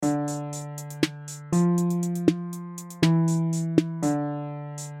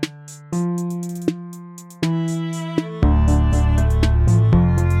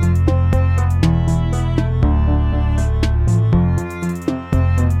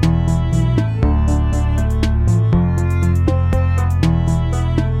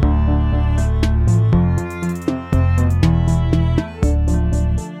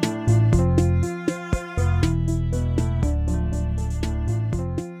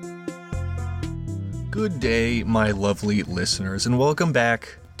Good day, my lovely listeners, and welcome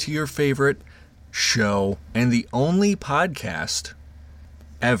back to your favorite show and the only podcast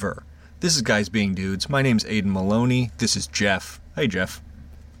ever. This is Guys Being Dudes. My name's Aiden Maloney. This is Jeff. Hey, Jeff.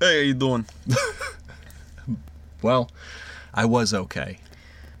 Hey, how you doing? Well, I was okay.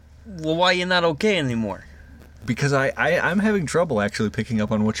 Well, why are you not okay anymore? Because I'm having trouble actually picking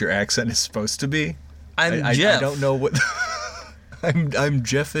up on what your accent is supposed to be. I'm Jeff. I don't know what... I'm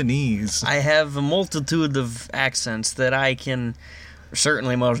Jeffanese. I have a multitude of accents that I can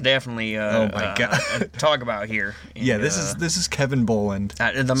certainly most definitely talk about here. And, yeah, this is Kevin Boland.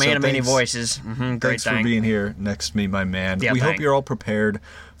 The man of many voices. Great Thanks for being here next to me, my man. Yeah, we hope you're all prepared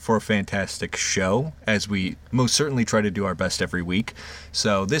for a fantastic show, as we most certainly try to do our best every week.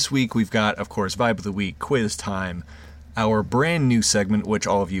 So this week we've got, of course, Vibe of the Week, Quiz Time, our brand new segment, which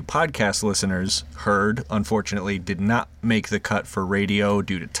all of you podcast listeners heard, unfortunately did not make the cut for radio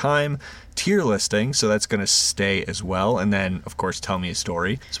due to time, tier listing, so that's going to stay as well, and then, of course, Tell Me a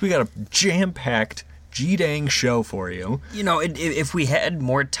Story. So we got a jam-packed G-dang show for you. You know, if we had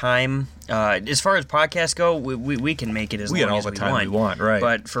more time, as far as podcasts go, we can make it as long as we want. We get all the time we want, right.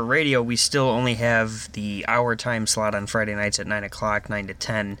 But for radio, we still only have the hour time slot on Friday nights at 9 o'clock, 9 to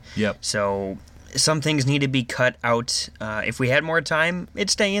 10. Yep. So some things need to be cut out. If we had more time, it'd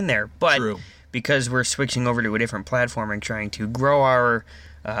stay in there. But True. Because we're switching over to a different platform and trying to grow our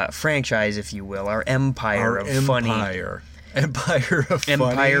franchise, if you will, our empire of funny. Empire of funny.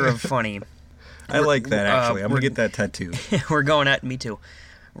 Empire of funny. I like that, actually. I'm going to get that tattooed. We're going at me too.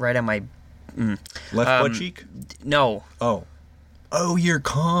 Right on my... Left butt cheek? No. Oh, your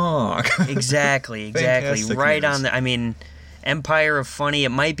cock. Exactly. Fantastic Right news. on the... I mean, Empire of Funny. It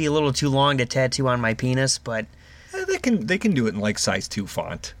might be a little too long to tattoo on my penis, but... They can do it in, like, size 2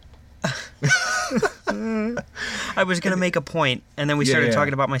 font. I was going to make a point, and then we started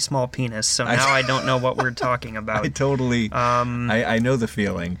talking about my small penis, so now I don't know what we're talking about. I totally... I know the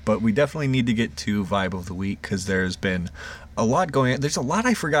feeling, but we definitely need to get to Vibe of the Week, because there's been a lot going on. There's a lot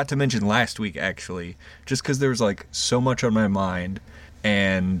I forgot to mention last week, actually, just because there was, like, so much on my mind,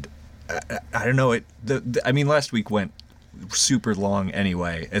 and I don't know, last week went super long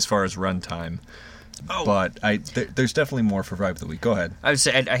anyway, as far as runtime. Oh. But there's definitely more for Vibe of the Week. Go ahead. I would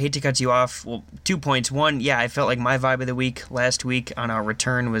say, I hate to cut you off. Well, 2 points. One, yeah, I felt like my Vibe of the Week last week on our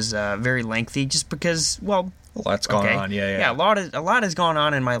return was very lengthy, just because, well... A lot's gone on, yeah. Yeah, a lot has gone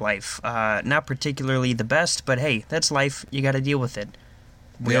on in my life. Not particularly the best, but hey, that's life. You got to deal with it.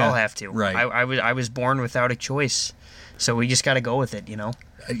 We all have to. Right. I was born without a choice, so we just got to go with it, you know?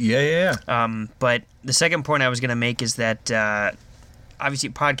 Yeah. But the second point I was going to make is that... obviously,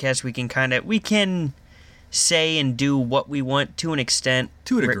 podcasts, we can say and do what we want to an extent.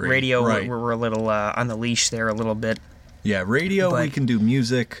 To a degree, radio, right. we're a little on the leash there a little bit. Yeah, radio, we can do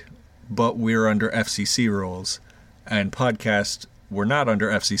music, but we're under FCC rules. And podcast, we're not under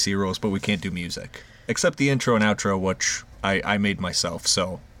FCC rules, but we can't do music. Except the intro and outro, which I made myself,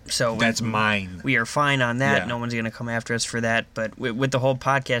 so that's mine. We are fine on that. Yeah. No one's going to come after us for that. But with the whole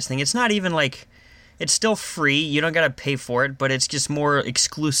podcast thing, it's not even like... It's still free. You don't got to pay for it, but it's just more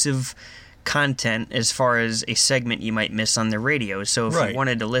exclusive content as far as a segment you might miss on the radio. So if you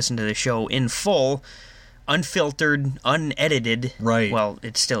wanted to listen to the show in full, unfiltered, unedited, well,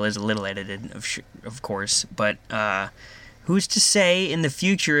 it still is a little edited, of course, but who's to say in the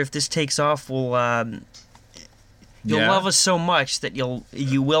future if this takes off, you'll love us so much that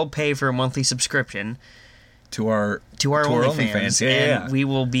you will pay for a monthly subscription. To our OnlyFans, and we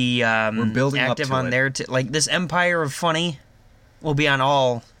will be we're building active up to on it. there. Like this Empire of Funny will be on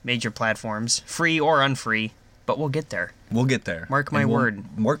all major platforms, free or unfree, but we'll get there. We'll get there. Mark my word.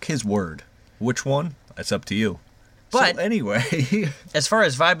 Mark his word. Which one? That's up to you. But so anyway, as far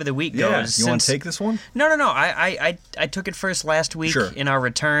as Vibe of the Week goes, you want to take this one? No. I took it first last week in our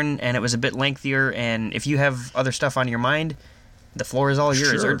return, and it was a bit lengthier. And if you have other stuff on your mind, the floor is all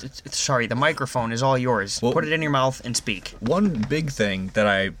yours. Sure. The microphone is all yours. Well, put it in your mouth and speak. One big thing that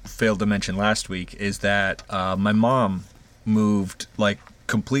I failed to mention last week is that my mom moved, like,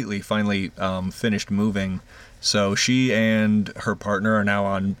 completely, finally finished moving. So she and her partner are now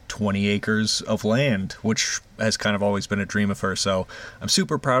on 20 acres of land, which has kind of always been a dream of hers. So I'm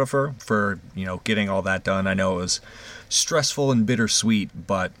super proud of her for, getting all that done. I know it was stressful and bittersweet,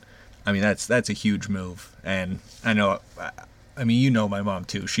 but, I mean, that's a huge move. And I know... my mom,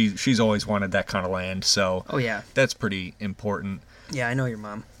 too. She's always wanted that kind of land, so... Oh, yeah. That's pretty important. Yeah, I know your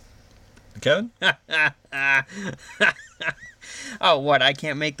mom. Kevin? Oh, what? I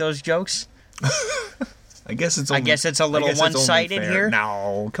can't make those jokes? I guess it's a little one-sided here?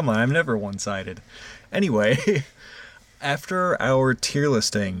 No, come on. I'm never one-sided. Anyway, after our tier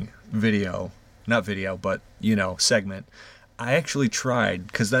listing video, not video, but, segment, I actually tried,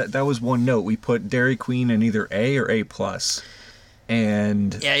 because that was one note. We put Dairy Queen in either A or A+.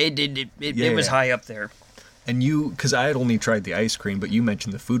 And... Yeah, it was high up there. And because I had only tried the ice cream, but you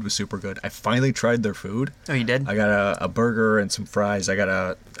mentioned the food was super good. I finally tried their food. Oh, you did? I got a burger and some fries.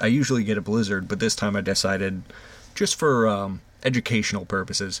 I usually get a Blizzard, but this time I decided, just for educational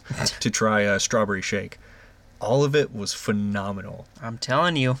purposes, to try a strawberry shake. All of it was phenomenal. I'm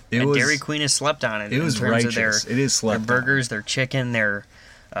telling you, Dairy Queen has slept on it. It was righteous. It is slept on. Their burgers, their chicken,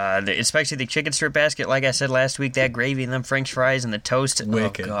 especially the chicken strip basket, like I said last week, that gravy and them French fries and the toast.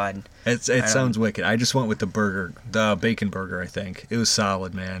 Wicked. Oh, God. It sounds wicked. I just went with the burger, the bacon burger, I think. It was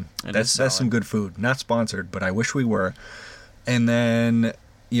solid, man. That's some good food. Not sponsored, but I wish we were. And then,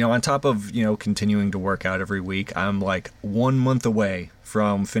 on top of, continuing to work out every week, I'm like 1 month away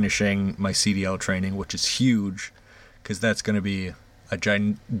from finishing my CDL training, which is huge, because that's going to be a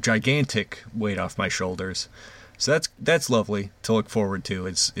gigantic weight off my shoulders. So that's lovely to look forward to.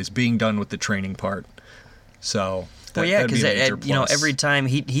 Is being done with the training part. So because every time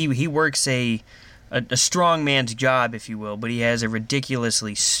he works a strong man's job, if you will, but he has a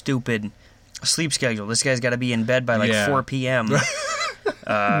ridiculously stupid sleep schedule. This guy's got to be in bed by 4 p.m.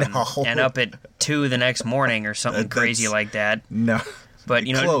 And up at 2 the next morning or something crazy like that. No. But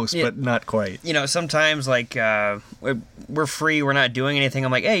close, but not quite. Sometimes we're free, we're not doing anything.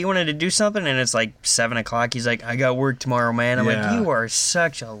 I'm like, hey, you wanted to do something? And it's like 7 o'clock. He's like, I got work tomorrow, man. I'm like, you are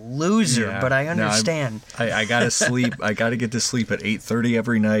such a loser, but I understand. I gotta sleep. I gotta get to sleep at 8:30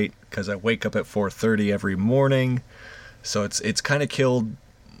 every night because I wake up at 4:30 every morning. So it's kind of killed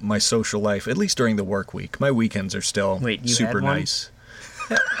my social life, at least during the work week. My weekends are still super nice.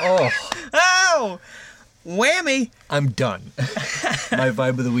 Oh! Whammy! I'm done. My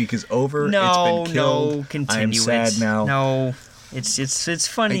vibe of the week is over. It's been killed. No, continue. I'm sad now. No, it's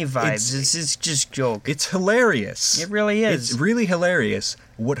funny vibes. It's just joke. It's hilarious. It really is. It's really hilarious.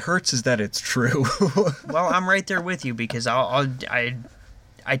 What hurts is that it's true. Well, I'm right there with you because I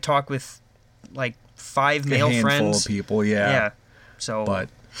talk with like 5 male friends. A handful of people, yeah. Yeah. So, but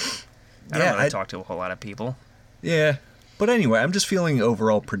I don't really talk to a whole lot of people. Yeah. But anyway, I'm just feeling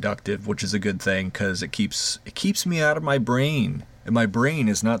overall productive, which is a good thing because it keeps me out of my brain. And my brain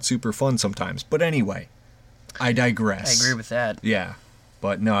is not super fun sometimes. But anyway, I digress. I agree with that. Yeah.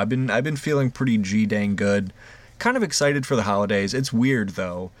 But no, I've been feeling pretty dang good. Kind of excited for the holidays. It's weird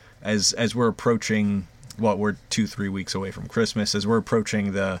though, as we're approaching we're 2-3 weeks away from Christmas, as we're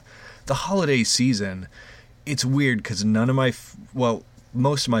approaching the holiday season. It's weird cuz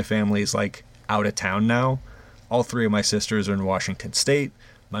most of my family is like out of town now. All 3 of my sisters are in Washington State.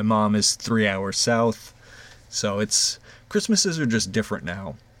 My mom is 3 hours south. So Christmases are just different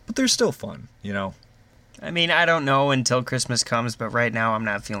now. But they're still fun, I mean, I don't know until Christmas comes, but right now I'm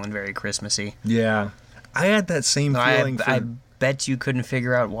not feeling very Christmassy. Yeah. I had that same feeling. I bet you couldn't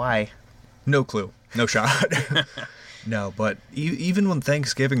figure out why. No clue. No shot. No, but even when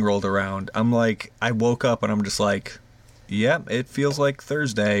Thanksgiving rolled around, I'm like, I woke up and I'm just like, it feels like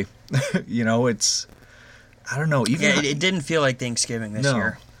Thursday. It's... I don't know. It didn't feel like Thanksgiving this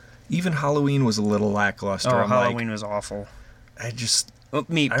year. Even Halloween was a little lackluster. Oh, Halloween was awful.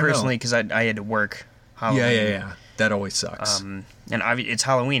 Me personally, because I had to work Halloween. Yeah. That always sucks. And it's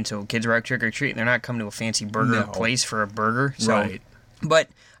Halloween, so kids are out trick-or-treating. They're not coming to a fancy burger place for a burger. So. Right. But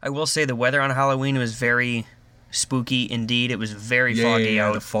I will say the weather on Halloween was very spooky indeed. It was very foggy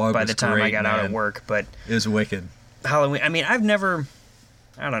out by the time I got out of work. But it was wicked. Halloween, I mean, I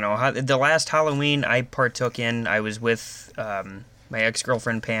don't know. The last Halloween I partook in, I was with my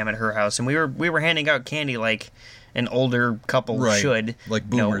ex-girlfriend Pam at her house, and we were handing out candy like an older couple should. Like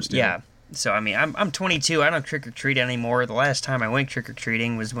boomers do. Yeah. So, I mean, I'm 22. I don't trick-or-treat anymore. The last time I went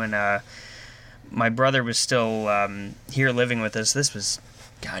trick-or-treating was when my brother was still here living with us. This was,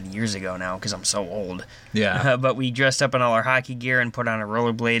 years ago now because I'm so old. Yeah. But we dressed up in all our hockey gear and put on our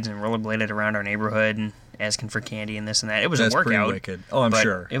rollerblades and rollerbladed around our neighborhood and asking for candy and this and that. It was a workout. Pretty wicked. Oh, I'm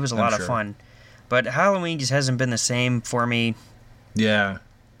sure. It was a lot of fun. But Halloween just hasn't been the same for me. Yeah.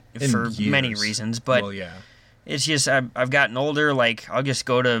 For many reasons. But it's just, I've gotten older. Like, I'll just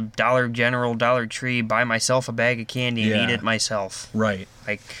go to Dollar General, Dollar Tree, buy myself a bag of candy and eat it myself. Right.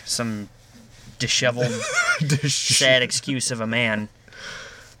 Like some disheveled, sad excuse of a man.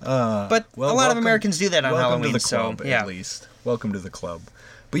 But a lot of Americans do that on Halloween. Welcome to the club, at least. Welcome to the club.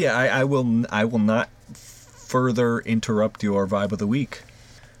 But yeah, I will not further interrupt your vibe of the week.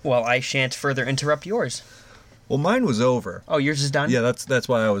 Well, I shan't further interrupt yours. Well, mine was over. Oh, yours is done? Yeah, that's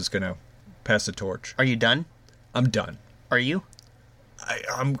why I was gonna pass the torch. Are you done? I'm done. Are you?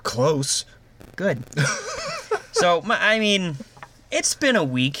 I'm close. Good. So, I mean, it's been a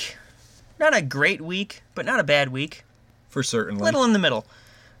week. not a great week, but not a bad week. For certainly. Little in the middle.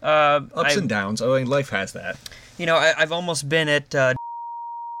 Ups and downs. I mean, life has that. You know, I've almost been at I'm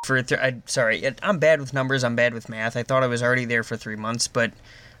bad with numbers. I'm bad with math. I thought I was already there for 3 months, but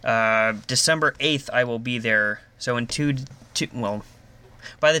December 8th I will be there. So in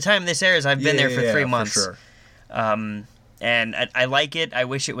by the time this airs, I've been there for 3 months. For sure. And I like it. I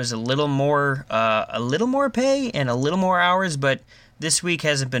wish it was a little more pay and a little more hours, but this week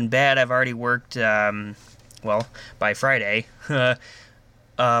hasn't been bad. I've already worked, by Friday, 5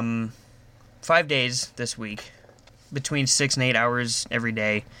 days this week, between 6 and 8 hours every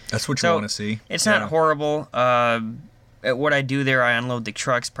day. That's what you want to see. It's not horrible. At what I do there, I unload the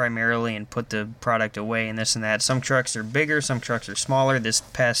trucks primarily and put the product away and this and that. Some trucks are bigger, some trucks are smaller. This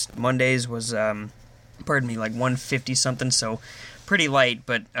past Monday's was, like 150 something, so pretty light.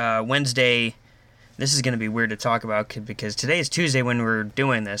 But Wednesday, this is going to be weird to talk about because today is Tuesday when we're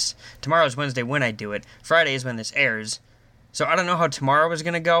doing this. Tomorrow's Wednesday when I do it. Friday is when this airs. So I don't know how tomorrow is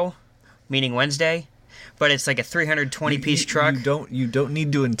going to go, meaning Wednesday. But it's like a 320-piece truck. You don't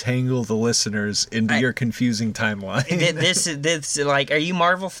need to entangle the listeners into your confusing timeline. This like, are you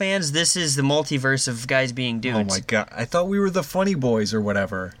Marvel fans? This is the multiverse of guys being dudes. Oh my god! I thought we were the Funny Boys or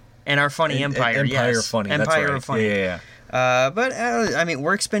whatever. And our funny Empire, Empire yes. Funny, Empire that's right. Funny. Yeah. But I mean,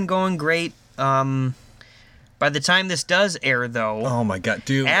 work's been going great. By the time this does air, though, oh my god,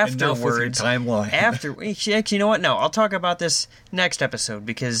 dude! Afterwards, enough with your timeline. Actually, you know what? No, I'll talk about this next episode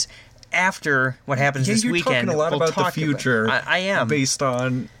because after what happens this weekend, talking a lot about the future. I am based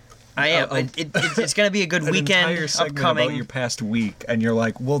on. I am. It's going to be a good weekend upcoming. About your past week, and you're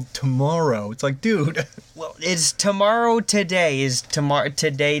like, well, tomorrow. It's like, dude. Well, it's tomorrow. Today is tomorrow.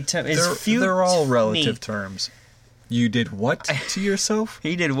 Today is future. They're all relative terms. You did what to yourself?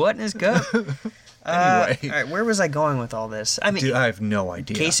 He did what in his cup? Anyway, all right, where was I going with all this? I mean, dude, I have no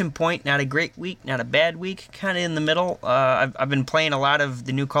idea. Case in point, not a great week, not a bad week, kind of in the middle. I've been playing a lot of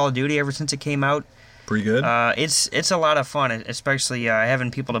the new Call of Duty ever since it came out. Pretty good. It's a lot of fun, especially having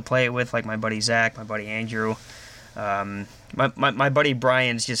people to play it with, like my buddy Zach, my buddy Andrew. My buddy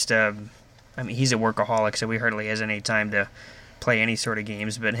Brian's just, he's a workaholic, so he hardly has any time to play any sort of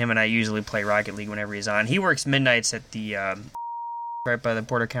games. But him and I usually play Rocket League whenever he's on. He works midnights at the right by the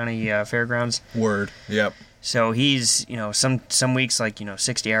Porter County Fairgrounds. Word. Yep. So he's, some weeks like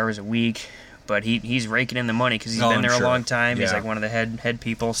 60 hours a week, but he's raking in the money because he's been there a long time. Yeah. He's like one of the head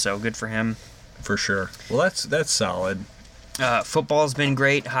people, so good for him. For sure. Well, that's solid. Football's been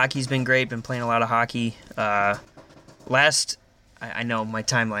great. Hockey's been great. Been playing a lot of hockey. I know my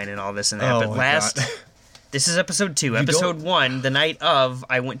timeline and all this and that, but this is episode 2. Episode 1, the night of,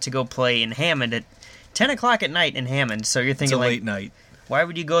 I went to go play in Hammond at 10 o'clock at night in Hammond. So you're thinking, it's a late night. Why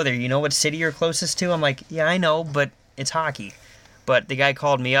would you go there? You know what city you're closest to? I'm like, yeah, I know, but it's hockey. But the guy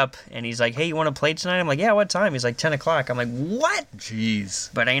called me up, and he's like, hey, you want to play tonight? I'm like, yeah, what time? He's like, 10 o'clock. I'm like, what? Jeez.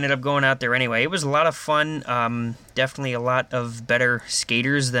 But I ended up going out there anyway. It was a lot of fun. Definitely a lot of better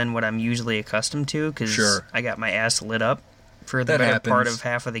skaters than what I'm usually accustomed to, because I got my ass lit up for the better part of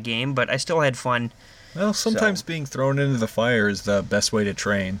half of the game, but I still had fun. Well, sometimes being thrown into the fire is the best way to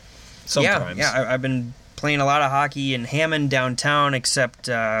train. Sometimes. Yeah, I've been playing a lot of hockey in Hammond downtown, except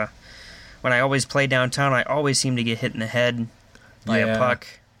when I always play downtown, I always seem to get hit in the head by a puck.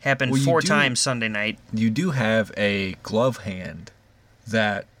 Happened 4 times Sunday night. You do have a glove hand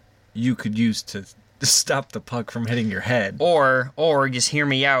that you could use to stop the puck from hitting your head. Or just hear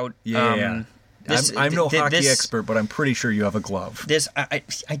me out. Yeah. I'm no hockey expert, but I'm pretty sure you have a glove.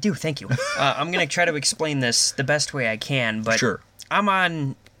 I do, thank you. I'm going to try to explain this the best way I can, but sure. I'm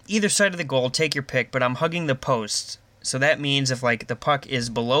on either side of the goal, take your pick, but I'm hugging the post. So that means if like the puck is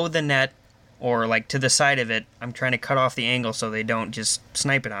below the net or like to the side of it, I'm trying to cut off the angle so they don't just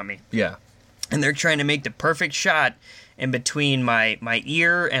snipe it on me. Yeah. And they're trying to make the perfect shot in between my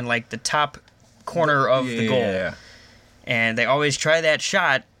ear and like the top corner of the goal. Yeah. And they always try that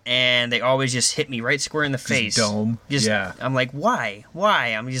shot, and they always just hit me right square in the face. Dome. I'm like, why?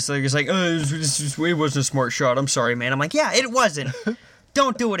 I'm just like, oh, it wasn't a smart shot. I'm sorry, man. I'm like, yeah, it wasn't.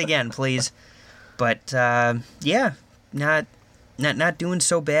 Don't do it again, please. But not doing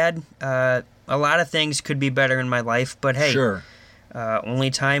so bad. A lot of things could be better in my life, but hey, sure.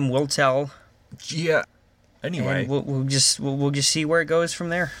 Only time will tell. Yeah. Anyway, and we'll just see where it goes from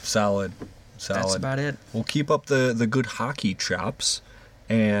there. Solid. That's about it. We'll keep up the good hockey chops,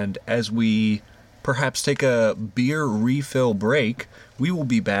 and as we perhaps take a beer refill break, we will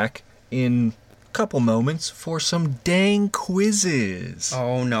be back in a couple moments for some dang quizzes.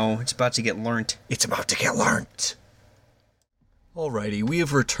 Oh no, it's about to get learnt. It's about to get learnt. Alrighty, we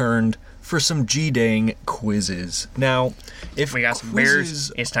have returned for some G-dang quizzes. Now, if We got some quizzes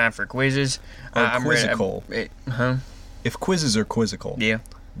beers. It's time for quizzes. are I'm ready. quizzical, Huh? if quizzes are quizzical, Yeah.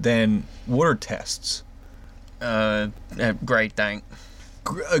 then what are tests? Great thing.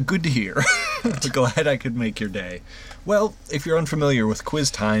 Good to hear. Glad I could make your day. Well, if you're unfamiliar with quiz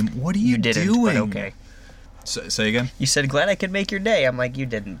time, what are you Didn't, doing? but okay. Say again? You said glad I could make your day. I'm like, you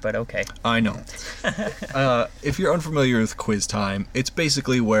didn't, but okay. I know. If you're unfamiliar with quiz time, it's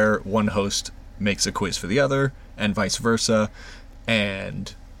basically where one host makes a quiz for the other, and vice versa,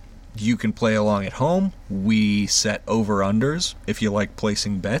 and you can play along at home. We set over-unders if you like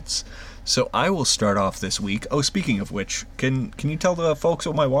placing bets. So I will start off this week. Oh, speaking of which, can you tell the folks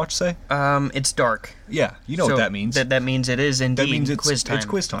what my watch say? It's dark. Yeah, you know So what that means. That means it is indeed That means it's quiz time. It's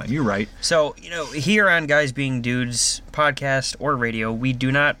quiz time. You're right. So, here on Guys Being Dudes podcast or radio, we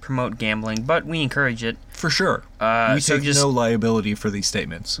do not promote gambling, but we encourage it. For sure. We so take just- no liability for these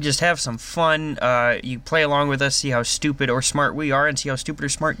statements. Just have some fun. You play along with us, see how stupid or smart we are, and see how stupid or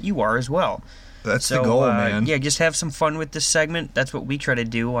smart you are as well. That's So, the goal, man. Yeah, just have some fun with this segment. That's what we try to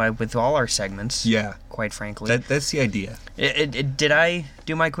do with all our segments. Yeah. Quite frankly. That's the idea. Did I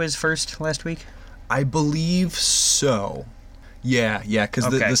do my quiz first last week? I believe so. Yeah, because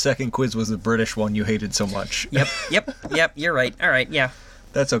Okay. the second quiz was the British one you hated so much. Yep. You're right. All right. Yeah.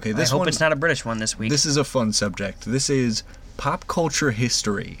 That's okay. I hope it's not a British one this week. This is a fun subject. This is pop culture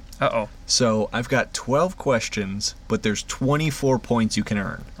history. Uh-oh. So I've got 12 questions, but there's 24 points you can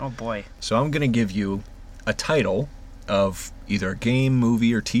earn. Oh boy. So I'm going to give you a title of either a game,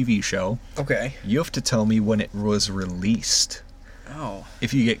 movie, or TV show. Okay. You have to tell me when it was released. Oh.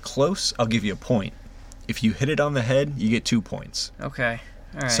 If you get close, I'll give you a point. If you hit it on the head, you get 2 points. Okay.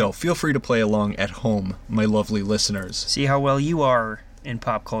 All right. So feel free to play along at home, my lovely listeners. See how well you are in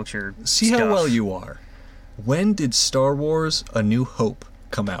pop culture. See stuff. how well you are. When did Star Wars A New Hope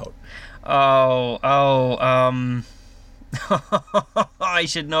come out? I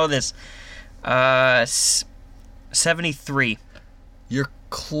should know this. 73. You're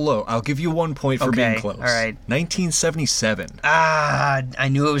close. I'll give you 1 point for Okay, being close. all right. 1977. I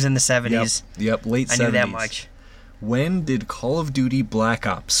knew it was in the 70s. Yep, late 70s. I knew that much. When did Call of Duty Black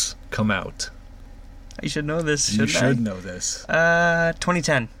Ops come out? I should know this, You shouldn't should know this.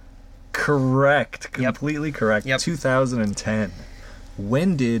 2010. Correct. Completely correct. Yep. 2010.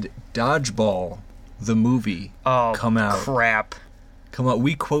 When did Dodgeball, the movie, come out? Crap. Come on,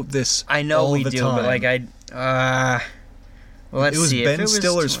 we quote this I know all we the do, time. but well, let's It was see. Ben if it was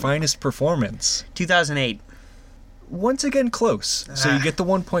Stiller's finest performance. 2008. Once again, close. So you get the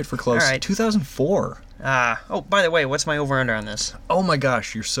 1 point for close. All right. 2004. Oh, by the way, what's my over-under on this? Oh my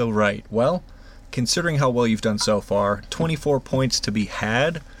gosh, you're so right. Well, considering how well you've done so far, 24 points to be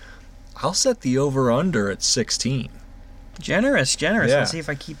had, I'll set the over-under at 16. Generous. Yeah. Let's see if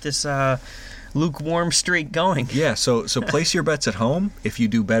I keep this lukewarm streak going. Yeah, so place your bets at home. If you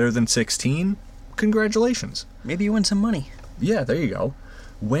do better than 16, congratulations. Maybe you win some money. Yeah, there you go.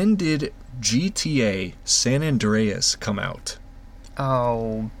 When did GTA San Andreas come out?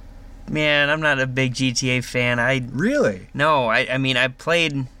 Oh, man, I'm not a big GTA fan. Really? No, I mean, I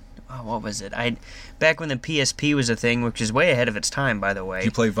played... Oh, what was it? Back when the PSP was a thing, which is way ahead of its time, by the way. Did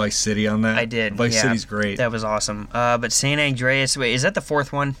you play Vice City on that? I did. Vice yeah. City's great. That was awesome. But San Andreas... Wait, is that the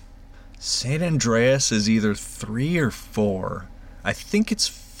fourth one? San Andreas is either 3 or 4. I think it's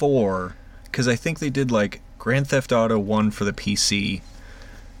 4, because I think they did, like, Grand Theft Auto 1 for the PC,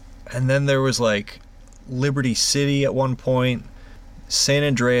 and then there was, like, Liberty City at one point. San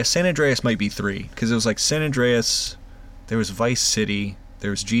Andreas might be 3, because it was, like, San Andreas, there was Vice City,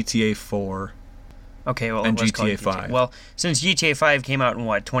 there was GTA 4. Okay, well, And it was called GTA 5. Well, since GTA 5 came out in,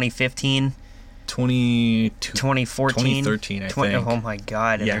 what, 2015? 2014, 2014? I think. Oh, my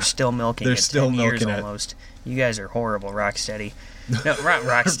God, and Yeah. they're still milking They're it. still 10 years milking it. almost. You guys are horrible, Rocksteady. No,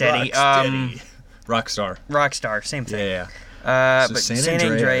 Rocksteady. Rocksteady. Rockstar. Rockstar, same thing. Yeah. So But San San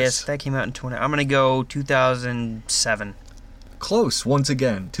Andreas. Andreas, that came out in 20... I'm going to go 2007. Close, once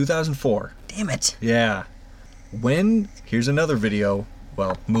again. 2004. Damn it. Yeah. Here's another video,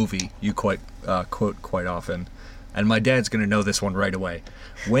 well, movie you quote quite often, and my dad's going to know this one right away.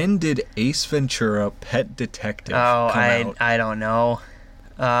 When did Ace Ventura Pet Detective come out? I don't know.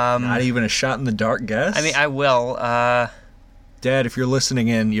 Not even a shot in the dark guess? I mean, I will. Dad, if you're listening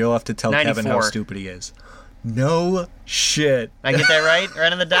in, you'll have to tell Kevin how 94. stupid he is. No shit. I get that right?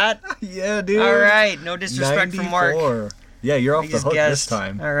 Right on the dot? Yeah, dude. All right. No disrespect from Mark. 94. Yeah, you're off I the just hook guessed. this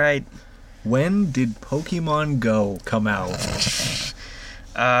time. All right. When did Pokemon Go come out?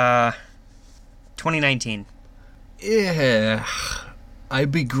 2019. Yeah. I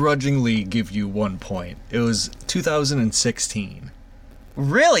begrudgingly give you 1 point. It was 2016.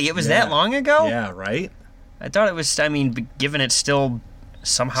 Really? It was Yeah. that long ago? Yeah, right? I thought it was, given it's still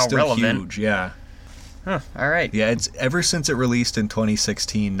somehow Still relevant. huge, yeah. Huh, all right. Yeah, it's ever since it released in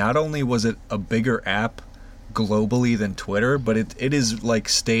 2016, not only was it a bigger app globally than Twitter, but it is like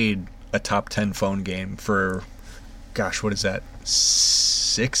stayed a top 10 phone game for, gosh, what is that?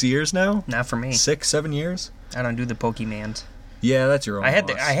 6 years now? Not for me. 6, 7 years? I don't do the Pokemans. Yeah, that's your own I had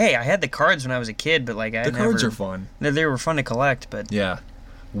loss. I had the cards when I was a kid, but like The cards are fun. They were fun to collect, but Yeah.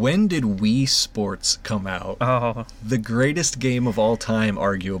 When did Wii Sports come out? oh The greatest game of all time,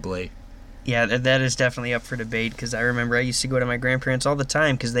 arguably. yeah, that is definitely up for debate because I remember I used to go to my grandparents all the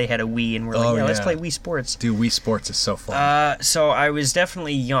time because they had a Wii and we're like, Oh, let's yeah. play Wii Sports. Dude, Wii Sports is so fun. So I was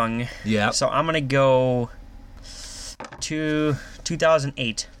definitely young. Yeah. So I'm gonna go to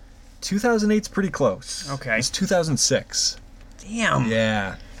 2008. 2008's pretty close. Okay. It's 2006. Damn.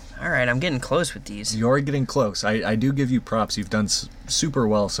 Yeah. All right, I'm getting close with these. You're getting close. I do give you props. You've done super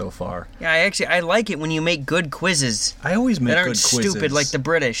well so far. Yeah, I like it when you make good quizzes I always make that good aren't quizzes. stupid like the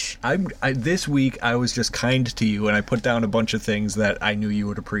British. This week, I was just kind to you, and I put down a bunch of things that I knew you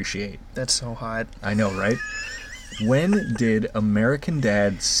would appreciate. That's so hot. I know, right? When did American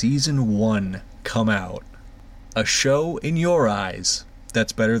Dad Season 1 come out? A show, in your eyes,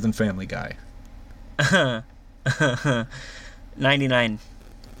 that's better than Family Guy. 99.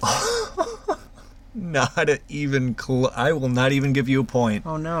 Not even I will not even give you a point.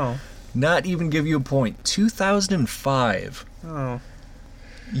 Oh no. Not even give you a point. 2005. Oh.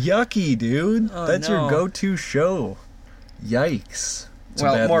 Yucky, dude. Oh, That's no. your go-to show. Yikes. It's a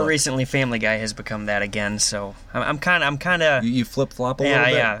Well, bad more look. recently, Family Guy has become that again. So I'm kind of. You flip-flop a little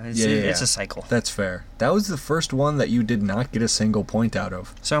bit? Yeah. It's yeah. a cycle. That's fair. That was the first one that you did not get a single point out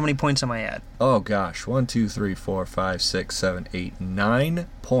of. So how many points am I at? Oh, gosh. 1, 2, 3, 4, 5, 6, 7, 8, 9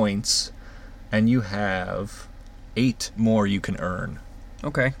 points. And you have 8 more you can earn.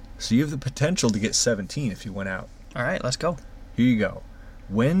 Okay. So you have the potential to get 17 if you went out. All right, let's go. Here you go.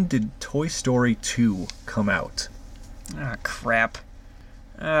 When did Toy Story 2 come out? Ah, crap.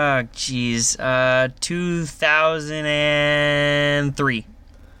 Oh, jeez. 2003.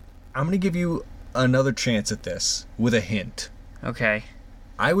 I'm going to give you another chance at this with a hint. Okay.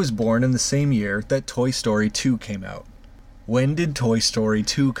 I was born in the same year that Toy Story 2 came out. When did Toy Story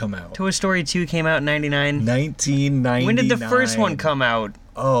 2 come out? Toy Story 2 came out in 99. 1999. When did the first one come out?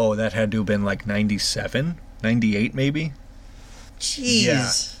 Oh, that had to have been like 97? 98 maybe?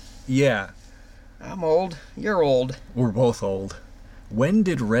 Jeez. Yeah, I'm old. You're old. we're both old. When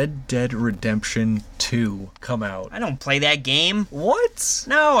did Red Dead Redemption 2 come out? I don't play that game. What?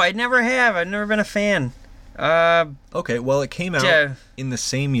 No, I never have. I've never been a fan. Okay, well, it came out Yeah. in the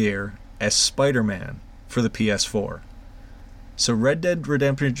same year as Spider-Man for the PS4. So Red Dead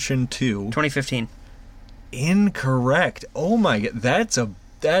Redemption 2, 2015. incorrect. Oh my god,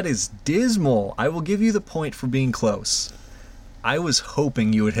 that is dismal. I will give you the point for being close. I was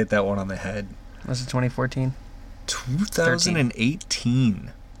hoping you would hit that one on the head. Was it 2014?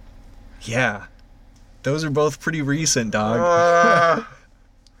 2018. Yeah. Those are both pretty recent, dog.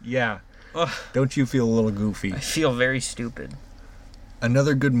 Yeah. Ugh. Don't you feel a little goofy? I feel very stupid.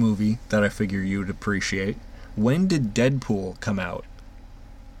 Another good movie that I figure you'd appreciate. When did Deadpool come out?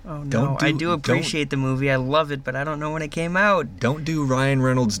 Oh no, I do appreciate the movie. I love it, but I don't know when it came out. Don't do Ryan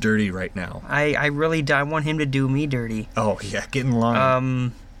Reynolds dirty right now. I really I want him to do me dirty. Oh, yeah, get in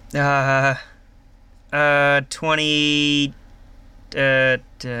line.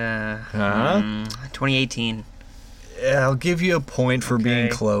 2018. I'll give you a point for being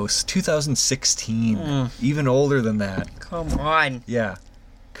Okay. close. 2016. Even older than that. Come on. Yeah.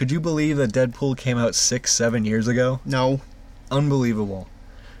 Could you believe that Deadpool came out 6-7 years ago? No. Unbelievable.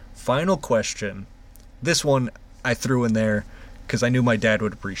 Final question. This one I threw in there because I knew my dad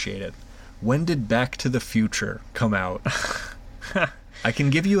would appreciate it. When did Back to the Future come out? I can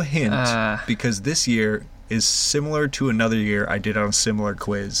give you a hint because this year is similar to another year I did on a similar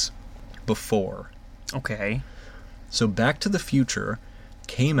quiz before. Okay. So Back to the Future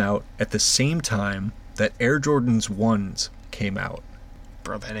came out at the same time that Air Jordans 1s came out.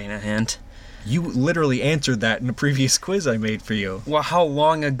 Bro, that ain't a hint. You literally answered that in a previous quiz I made for you. Well, how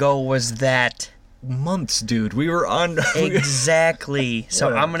long ago was that? Months, dude. We were on... Exactly. So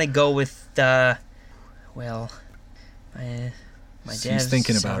Whatever. I'm gonna go with my He's dad's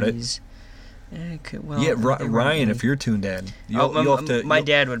thinking about it. 70s. Okay, Yeah, they weren't Ryan, really- if you're tuned in, you'll have to... my you'll-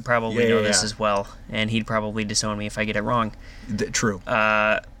 dad would probably Yeah, know yeah, this yeah. as well, and he'd probably disown me if I get it wrong. True.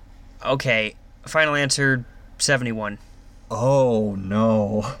 Okay, final answer, 71. Oh,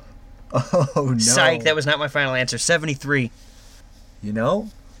 no. Oh, no. Psych, that was not my final answer. 73. You know,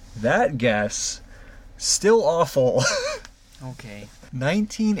 that guess, still awful. Okay.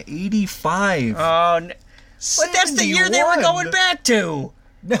 1985. Oh, but that's the year they were 71. going back to.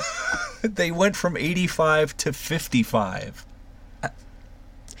 They went from 85 to 55.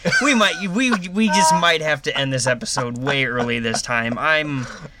 We just might have to end this episode way early this time.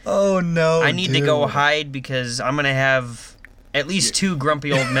 Oh no! I need to go hide because I'm gonna have at least 2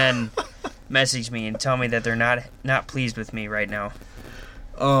 grumpy old men message me and tell me that they're not pleased with me right now.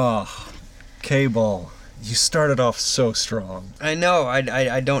 Oh, K-Ball, you started off so strong. I know.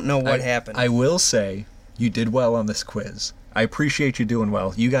 I don't know what happened. I will say you did well on this quiz. I appreciate you doing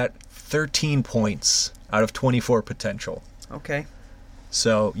well. You got 13 points out of 24 potential. Okay.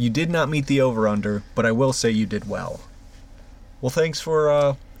 So you did not meet the over-under, but I will say you did well. Well, thanks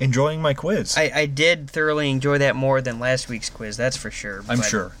for enjoying my quiz. I did thoroughly enjoy that more than last week's quiz, that's for sure. I'm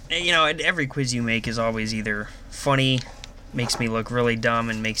sure. You know, every quiz you make is always either funny, makes me look really dumb,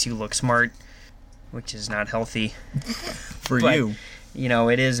 and makes you look smart, which is not healthy. For but, you. You know,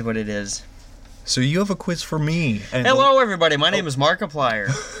 it is what it is. So you have a quiz for me. And Hello, everybody. My name is Markiplier.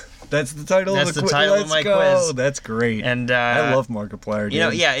 That's the title That's of the the quiz. title of Let's my go. quiz. That's great. And I love Markiplier, dude. You know,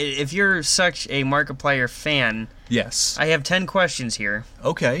 yeah, if you're such a Markiplier fan, Yes. I have 10 questions here,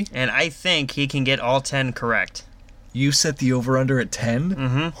 Okay. and I think he can get all 10 correct. You set the over-under at 10?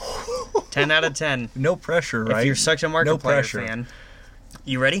 Mm-hmm. 10 out of 10. No pressure, right? If you're such a No Markiplier pressure. fan.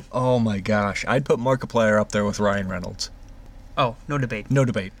 You ready? Oh my gosh. I'd put Markiplier up there with Ryan Reynolds. Oh, no debate. No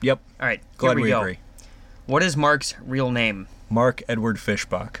debate. Yep. All right, Glad here we go. agree. What is Mark's real name? Mark Edward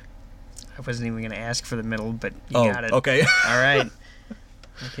Fishbach. I wasn't even going to ask for the middle, but you got it. Okay. All right.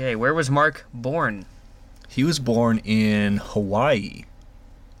 Okay, where was Mark born? He was born in Hawaii.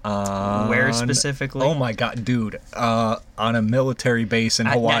 Where specifically? Oh my god, dude. On a military base in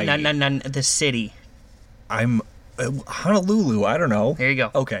Hawaii. No, the city. I'm Honolulu. I don't know. There you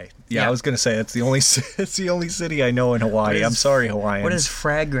go. Okay. Yeah, Yeah. I was gonna say it's the only city I know in Hawaii. I'm sorry, Hawaiians. What does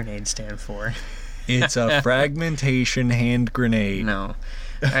frag grenade stand for? It's a fragmentation hand grenade. No.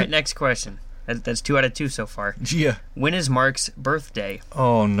 All right, next question. That's 2 out of 2 so far. Yeah. When is Mark's birthday?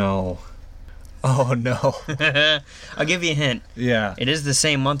 Oh no. Oh no. I'll give you a hint. Yeah. It is the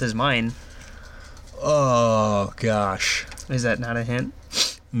same month as mine. Oh gosh. Is that not a hint?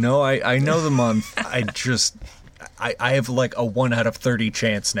 No, I know the month. I have like a 1 out of 30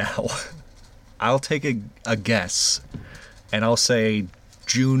 chance now. I'll take a guess, and I'll say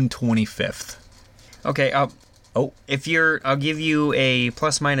June 25th. Okay. Oh. I'll give you a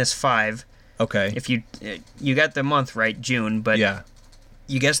 ±5. Okay. If you got the month right, June, but Yeah.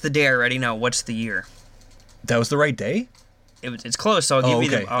 you guessed the day already. Now, what's the year? That was the right day? It's close, so I'll give you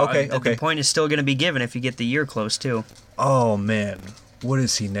the okay. the point is still going to be given if you get the year close too. Oh man. What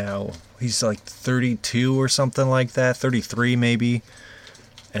is he now? He's like 32 or something like that. 33 maybe.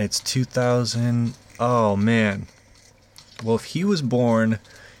 And it's 2000. Oh man. Well, if he was born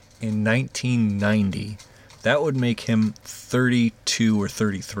in 1990, that would make him 32 or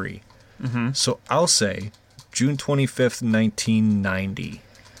 33. Mm-hmm. So I'll say June 25th, 1990.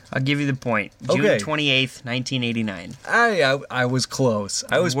 I'll give you the point. June Okay. 28th, 1989. I was close.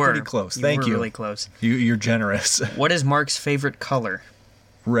 I was pretty close. Thank you. Really close. You're generous. What is Mark's favorite color?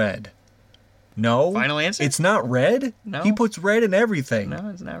 Red. No. Final answer? It's not red? No. He puts red in everything. No,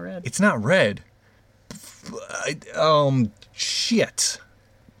 it's not red. It's not red. Shit.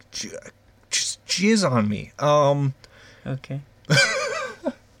 Just jizz on me. Okay.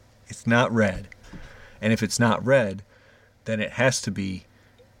 It's not red. And if it's not red, then it has to be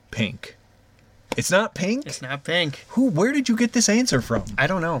pink. It's not pink? It's not pink. Where did you get this answer from? I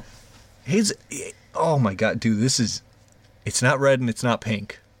don't know. Oh my god, dude, it's not red and it's not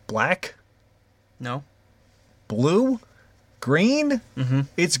pink. Black? No. Blue? Green? Mm-hmm.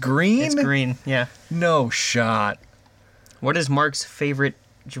 It's green? It's green, yeah. No shot. What is Mark's favorite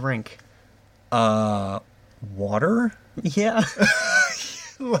drink? Water? Yeah.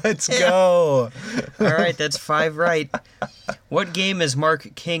 Let's go. All right, that's 5 right. What game is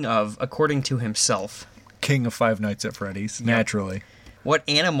Mark king of, according to himself? King of Five Nights at Freddy's, naturally. What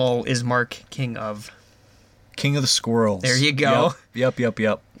animal is Mark king of? King of the Squirrels. There you go.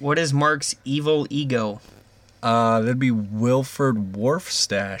 Yep. What is Mark's evil ego? That'd be Wilford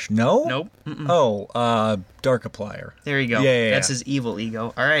Wharfstash. No? Nope. Mm-mm. Oh, Darkiplier. There you go. Yeah. That's his evil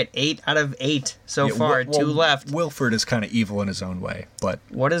ego. All right, 8 out of 8 so far. 2 left. Wilford is kind of evil in his own way, but...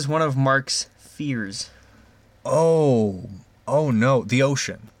 What is one of Mark's fears? Oh no, the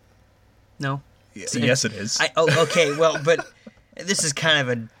ocean. No. Yes, it is. Okay, well, but this is kind of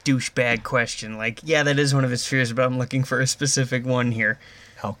a douchebag question. Like, yeah, that is one of his fears, but I'm looking for a specific one here.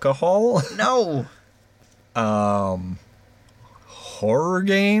 Alcohol? No. Horror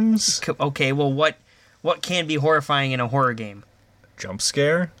games? Okay, well, what can be horrifying in a horror game? jump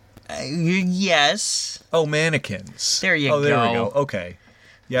scare? Yes. Oh, mannequins. There you go. Oh, there we go. go. Okay.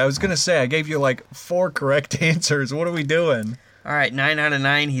 Yeah, I was going to say, I gave you like 4 correct answers. What are we doing? All right, 9 out of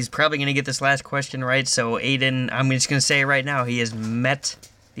 9. He's probably going to get this last question right. So, Aiden, I'm just going to say it right now, he has met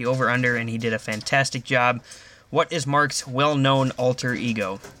the over-under, and he did a fantastic job. What is Mark's well-known alter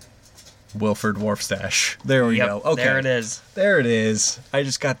ego? Wilford Warfstache. There we go. Okay. There it is. There it is. I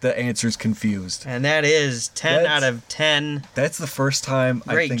just got the answers confused. And that is 10 out of 10. That's the first time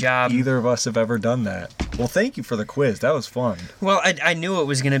Great I think job. either of us have ever done that. Well, thank you for the quiz. That was fun. Well, I knew it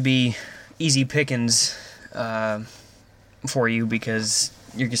was going to be easy pickings for you because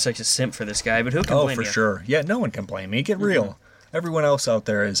you're just such a simp for this guy. But who can blame you? Oh, for sure. Yeah, no one can blame me. Get real. Everyone else out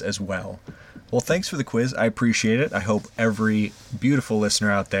there is as well. Well, thanks for the quiz. I appreciate it. I hope every beautiful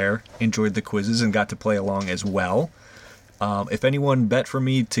listener out there enjoyed the quizzes and got to play along as well. If anyone bet for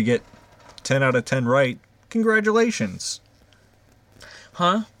me to get 10 out of 10 right, congratulations.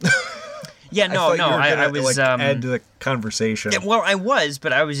 Huh? Yeah, no. I was add to the conversation. Yeah, well, I was,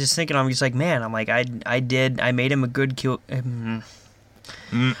 but I was just thinking. I'm just like, man. I'm like, I made him a good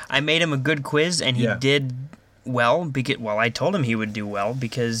I made him a good quiz, and he did well. Because I told him he would do well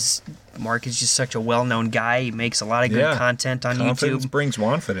because Mark is just such a well-known guy. He makes a lot of good content on Confidence YouTube. Brings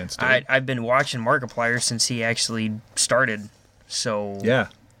confidence. Dude. I've been watching Markiplier since he actually started. So yeah.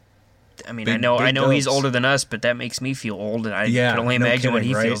 I mean, Big, I know he's dose. older than us, but that makes me feel old, and I can only imagine what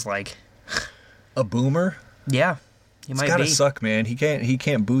he feels like. A boomer? Yeah, he might be. It's gotta suck, man. He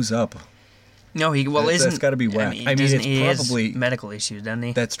can't booze up. No, that's gotta be whack. I mean, it's he probably has medical issues, doesn't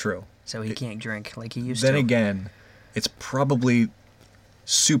he? That's true. So he can't drink like he used to. Then again, it's probably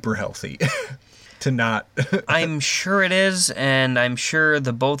super healthy to not. I'm sure it is, and I'm sure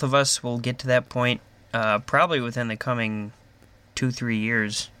the both of us will get to that point probably within the coming 2-3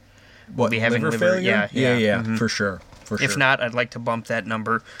 years. We'll be having liver failure? Yeah, for sure. If not, I'd like to bump that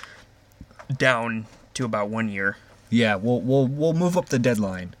number down to about 1 year. Yeah, we'll move up the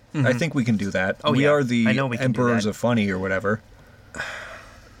deadline. I think we can do that. We are the emperors of funny or whatever.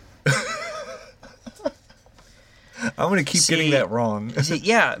 I'm going to keep getting that wrong.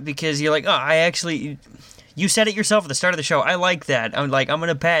 Yeah, because you're like, you said it yourself at the start of the show. I like that. I'm going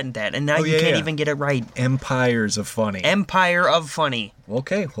to patent that. And now you can't even get it right. Empires of funny. Empire of funny.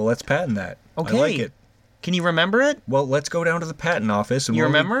 Okay, well, let's patent that. Okay. I like it. Can you remember it? Well, let's go down to the patent office. And You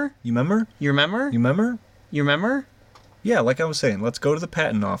remember? You remember? You remember? You remember? You remember? Yeah, like I was saying, let's go to the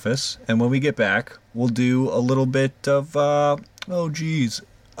patent office, and when we get back, we'll do a little bit of,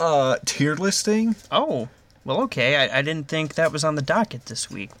 tier listing. Oh, well, okay. I didn't think that was on the docket this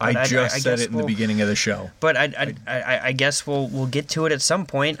week. I said it in the beginning of the show. But I guess we'll get to it at some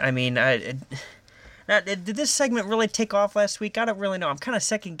point. I mean, did this segment really take off last week? I don't really know. I'm kind of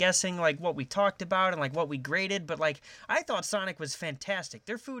second guessing like what we talked about and like what we graded, but like I thought Sonic was fantastic.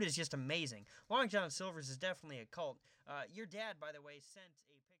 Their food is just amazing. Long John Silver's is definitely a cult. Your dad, by the way, sent a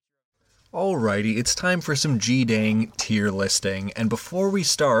picture. Alrighty, it's time for some G-Dang tier listing, and before we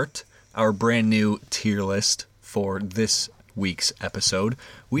start our brand new tier list for this week's episode,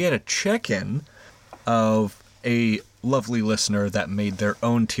 we had a check-in of a lovely listener that made their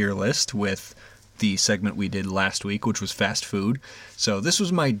own tier list with the segment we did last week, which was fast food. So this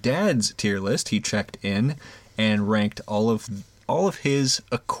was my dad's tier list. He checked in and ranked all of his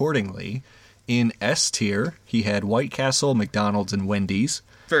accordingly. In S tier, he had White Castle, McDonald's, and Wendy's.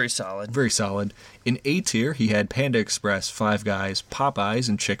 Very solid. Very solid. In A tier, he had Panda Express, Five Guys, Popeyes,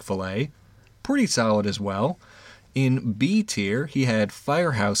 and Chick-fil-A. Pretty solid as well. In B tier, he had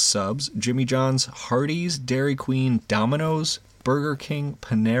Firehouse Subs, Jimmy John's, Hardee's, Dairy Queen, Domino's, Burger King,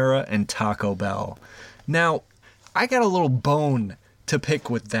 Panera, and Taco Bell. Now, I got a little bone to pick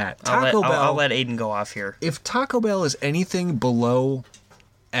with that. I'll let Aiden go off here. If Taco Bell is anything below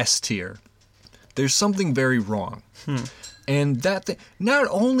S tier, there's something very wrong. And that thing, not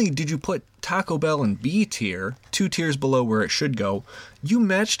only did you put Taco Bell in B tier, 2 tiers below where it should go, you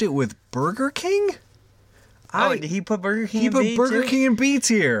matched it with Burger King? Did he put Burger King in B tier? He put Burger King in B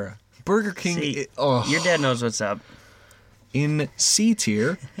tier. Burger King... See, your dad knows what's up. In C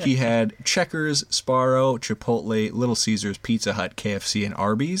tier, he had Checkers, Sparrow, Chipotle, Little Caesars, Pizza Hut, KFC, and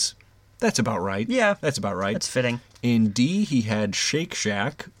Arby's. That's about right. Yeah. That's about right. That's fitting. In D, he had Shake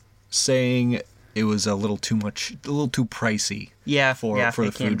Shack, saying it was a little too pricey. Yeah, for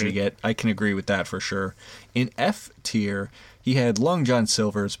the food you get. I can agree with that for sure. In F tier, he had Long John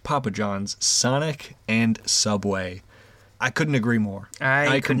Silver's, Papa John's, Sonic, and Subway. I couldn't agree more.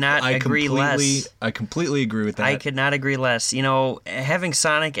 I could not agree less. I completely agree with that. I could not agree less. You know, having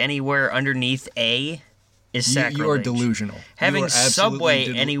Sonic anywhere underneath A is sacrilege. You are delusional. Having Subway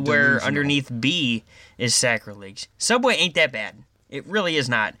anywhere underneath B is sacrilege. Subway ain't that bad. It really is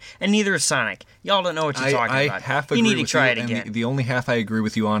not. And neither is Sonic. Y'all don't know what you're talking about. I half you agree need to with try you, it again. and the only half I agree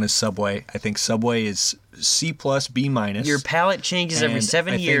with you on is Subway. I think Subway is C+, B-. Your palate changes every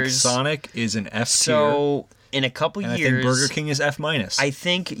 7 years. I think Sonic is an F tier. So, in a couple and years... I think Burger King is F-. I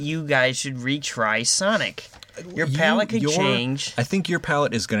think you guys should retry Sonic. Your palate could change. I think your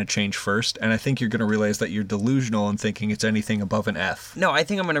palate is going to change first, and I think you're going to realize that you're delusional in thinking it's anything above an F. No, I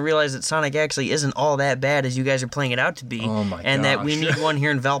think I'm going to realize that Sonic actually isn't all that bad as you guys are playing it out to be. Oh my and that we need one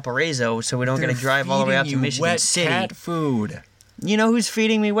here in Valparaiso, so we don't got to drive all the way out to Michigan City. Cat food. You know who's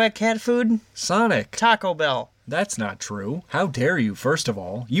feeding me wet cat food? Sonic. Taco Bell. That's not true. How dare you, first of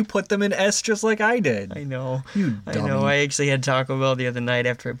all? You put them in S just like I did. I know. You dummy. I know. I actually had Taco Bell the other night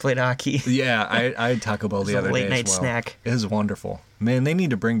after I played hockey. Yeah, I had Taco Bell the other day late night as well. snack. It was wonderful. Man, they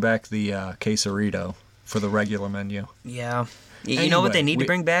need to bring back the quesarito for the regular menu. Yeah. You know what they need to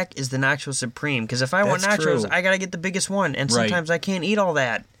bring back is the Nacho Supreme. Because if I want That's nachos, true. I got to get the biggest one. And Right. sometimes I can't eat all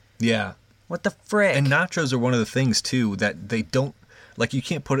that. Yeah. What the frick? And nachos are one of the things, too, that they don't... Like, you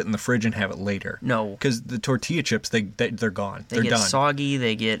can't put it in the fridge and have it later. No. Because the tortilla chips, they're gone. They They're get done. soggy.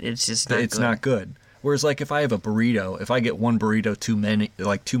 It's just not It's good. not good. Whereas, like, if I have a burrito, if I get one burrito too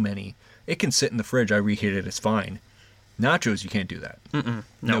many, it can sit in the fridge. I reheat it. It's fine. Nachos, you can't do that.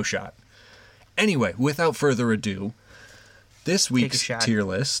 No shot. Anyway, without further ado, this week's shot. tier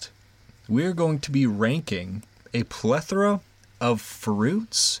list, we're going to be ranking a plethora of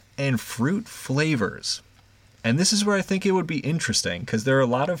fruits and fruit flavors. And this is where I think it would be interesting, because there are a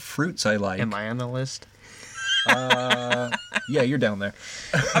lot of fruits I like. Am I on the list? Yeah, you're down there.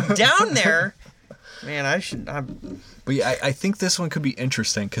 I'm down there? Man, But yeah, I think this one could be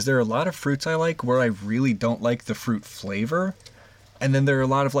interesting, because there are a lot of fruits I like where I really don't like the fruit flavor. And then there are a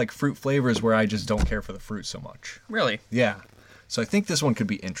lot of like fruit flavors where I just don't care for the fruit so much. Really? Yeah. So I think this one could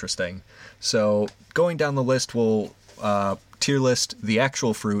be interesting. So going down the list, we'll tier list the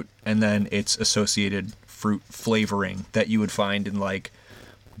actual fruit and then its associated fruit flavoring that you would find in like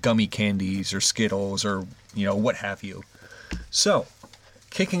gummy candies or Skittles or, what have you. So,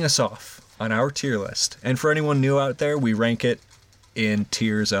 kicking us off on our tier list, and for anyone new out there, we rank it in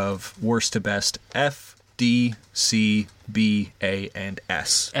tiers of worst to best: F, D, C, B, A, and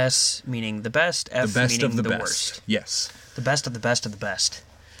S. S meaning the best, F The best meaning of the the best. worst. Yes. The best of the best of the best.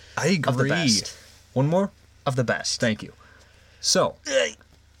 I agree. Of the best. One more? Of the best. Thank you. So,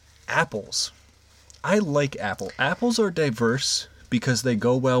 apples. I like apple. Apples are diverse because they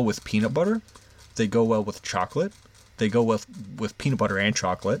go well with peanut butter. They go well with chocolate. They go with peanut butter and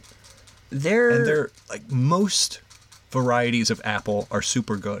chocolate. And they're like most varieties of apple are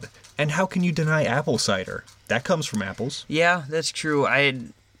super good. And how can you deny apple cider? That comes from apples. Yeah, that's true. A+.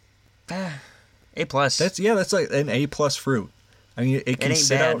 That's like an A+ fruit. I mean, it can ain't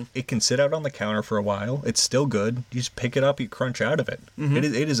sit bad. out. It can sit out on the counter for a while. It's still good. You just pick it up, you crunch out of it. Mm-hmm.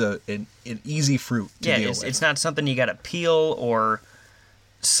 It is an easy fruit to deal with. It's not something you got to peel or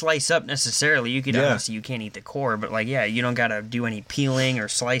slice up necessarily. You could obviously you can't eat the core, but you don't got to do any peeling or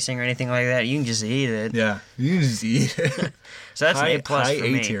slicing or anything like that. You can just eat it. Yeah, you can just eat it. So that's high, an A+ high for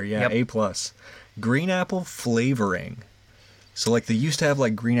A me. tier, yeah, Yep. A+. Green apple flavoring. So like they used to have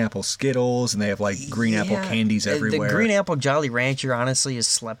like green apple Skittles, and they have like green apple candies everywhere. The green apple Jolly Rancher honestly is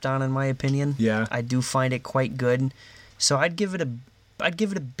slept on in my opinion. Yeah. I do find it quite good. So I'd give it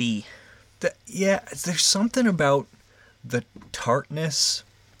a B. There's something about the tartness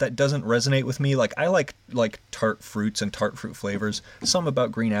that doesn't resonate with me. Like I like tart fruits and tart fruit flavors. Some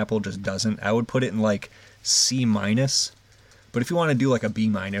about green apple just doesn't. I would put it in like C-. But if you want to do like a B-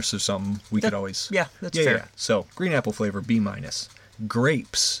 or something, we could always... Yeah, that's fair. Yeah. So, green apple flavor, B-.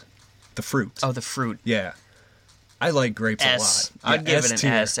 Grapes, the fruit. Oh, the fruit. Yeah. I like grapes S. a lot. I'd give it an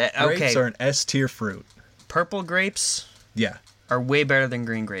S-tier. S. Okay. Grapes are an S-tier fruit. Purple grapes Yeah. are way better than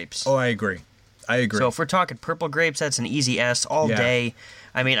green grapes. Oh, I agree. So if we're talking purple grapes, that's an easy S all Yeah. day.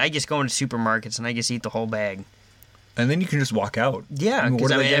 I mean, I just go into supermarkets and I just eat the whole bag. And then you can just walk out. Yeah, what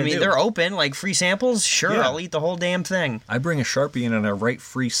because are they gonna do? they're open, like free samples. Sure, Yeah. I'll eat the whole damn thing. I bring a Sharpie in and I write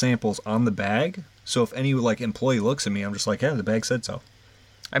free samples on the bag. So if any like employee looks at me, I'm just like, yeah, the bag said so.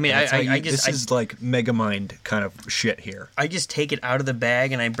 I mean, This is like Megamind kind of shit here. I just take it out of the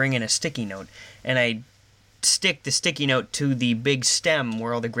bag and I bring in a sticky note and I stick the sticky note to the big stem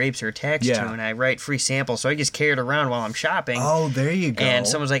where all the grapes are attached Yeah. to, and I write free samples. So I just carry it around while I'm shopping. Oh, there you go. And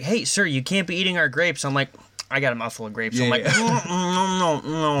someone's like, "Hey, sir, you can't be eating our grapes." I'm like, I got a mouthful of grapes. So I'm like,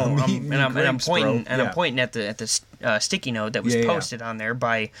 no. eating And I'm grapes, pointing, bro. and Yeah. I'm pointing at the sticky note that was Yeah. posted on there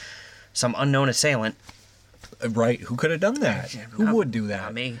by some unknown assailant. Right, who could have done that? Who would do that?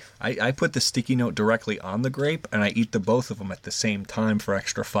 Not me. I put the sticky note directly on the grape, and I eat the both of them at the same time for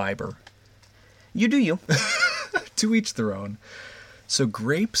extra fiber. You do you. To each their own. So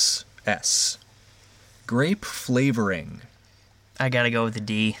grapes, S. Grape flavoring. I gotta go with the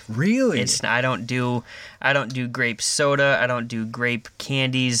D. Really? I don't do grape soda. I don't do grape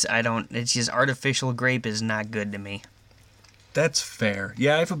candies. It's just artificial grape is not good to me. That's fair.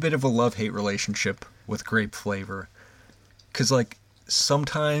 Yeah, I have a bit of a love-hate relationship with grape flavor. Because, like,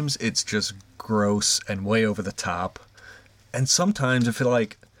 sometimes it's just gross and way over the top. And sometimes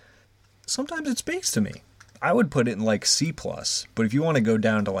sometimes it speaks to me. I would put it in, like, C+. But if you want to go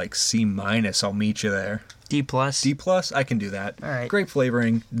down to, like, C-, I'll meet you there. D+. D+, I can do that. All right. Grape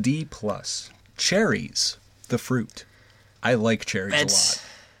flavoring, D+. Cherries, the fruit. I like cherries a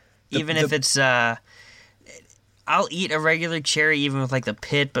lot. If it's I'll eat a regular cherry even with like the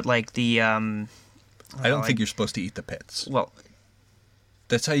pit, but like the I don't think you're supposed to eat the pits. Well,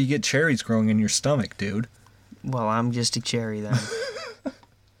 that's how you get cherries growing in your stomach, dude. Well, I'm just a cherry then.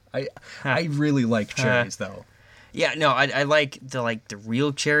 I really like cherries though. Yeah, no, I like the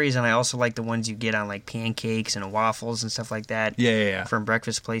real cherries, and I also like the ones you get on like pancakes and waffles and stuff like that. Yeah. From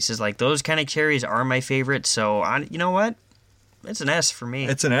breakfast places, like those kind of cherries are my favorite. So you know what? It's an S for me.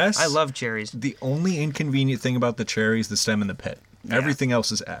 It's an S? I love cherries. The only inconvenient thing about the cherry is the stem and the pit. Yeah. Everything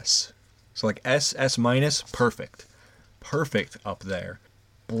else is S. So like S, S-, perfect. Perfect up there.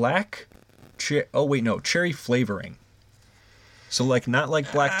 Cherry flavoring. So like not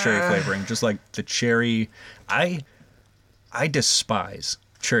like black cherry flavoring, just like the cherry. I despise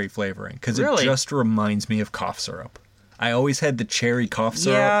cherry flavoring because it just reminds me of cough syrup. I always had the cherry cough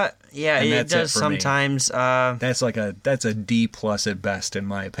syrup. Yeah, it does sometimes. That's a D+ at best, in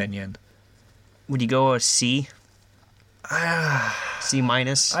my opinion. Would you go a C? C-?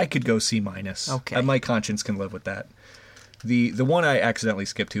 I could go C-. Okay. My conscience can live with that. The one I accidentally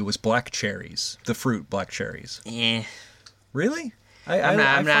skipped to was black cherries. The fruit black cherries. Yeah. Really?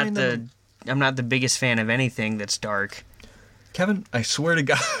 I'm not the biggest fan of anything that's dark. Kevin, I swear to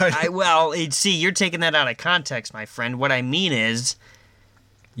God. See, you're taking that out of context, my friend. What I mean is,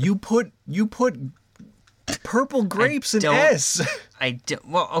 you put purple grapes in S.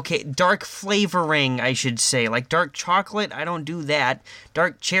 Dark flavoring, I should say. Like dark chocolate, I don't do that.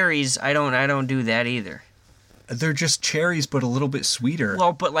 Dark cherries, I don't do that either. They're just cherries, but a little bit sweeter.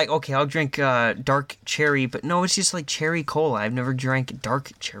 Well, but like, okay, I'll drink dark cherry, but no, it's just like cherry cola. I've never drank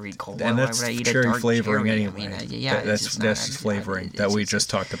dark cherry cola. And that's why would I eat cherry a dark flavoring cherry? anyway. I mean, that's flavoring that we just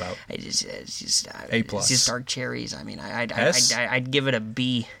talked about. A+. It's just dark cherries. I mean, I'd give it a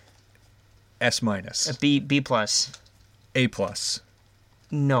B. S-. A B+. A+.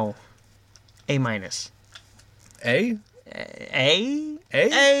 No. A-. A? A?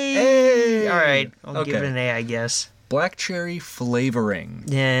 A? All right. I'll give it an A, I guess. Black cherry flavoring.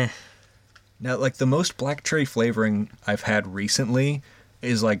 Yeah. Now, like, the most black cherry flavoring I've had recently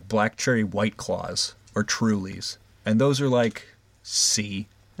is, like, black cherry White Claws or Trulies. And those are, like, C.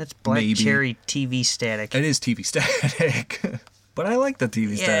 That's black cherry TV static. It is TV static. But I like the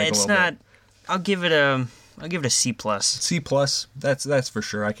TV static a little bit. Yeah, it's not... I'll give it a C+. C+, that's for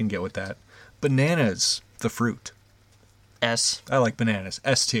sure. I can get with that. Bananas, the fruit. S. I like bananas.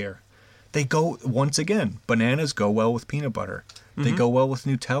 S tier. They go, once again, bananas go well with peanut butter. Mm-hmm. They go well with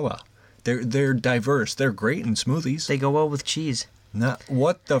Nutella. They're diverse. They're great in smoothies. They go well with cheese.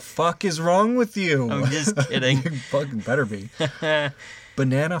 What the fuck is wrong with you? I'm just kidding. You fucking better be.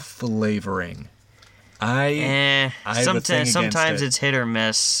 Banana flavoring. Sometimes it's hit or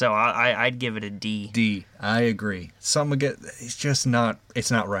miss, so I'd give it a D. D. I agree. It's just not.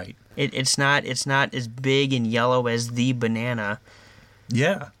 It's not right. It's not as big and yellow as the banana.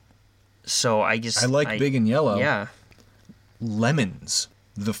 Yeah. So I like big and yellow. Yeah. Lemons,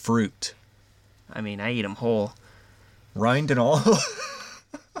 the fruit. I mean, I eat them whole. Rind and all.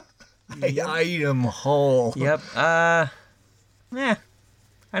 I eat them whole. Yep. I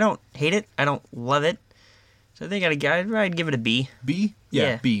don't hate it. I don't love it. So I think I'd give it a B. B?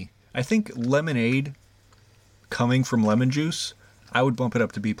 Yeah, B. I think lemonade coming from lemon juice, I would bump it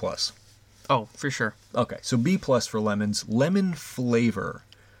up to B+. Oh, for sure. Okay, so B+ for lemons. Lemon flavor.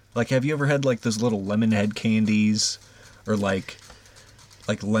 Like, have you ever had, like, those little lemon head candies? Or, like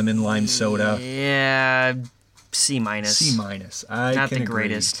lemon lime soda? Yeah, C-. C-. Not the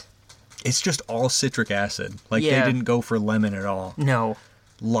greatest. It's just all citric acid. Like, they didn't go for lemon at all. No.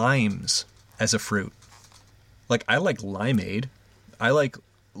 Limes as a fruit. Like, I like limeade. I like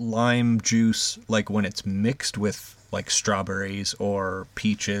lime juice, like, when it's mixed with, like, strawberries or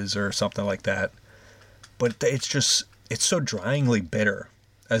peaches or something like that. But it's so dryingly bitter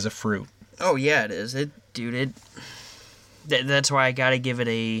as a fruit. Oh, yeah, it is. That's why I gotta give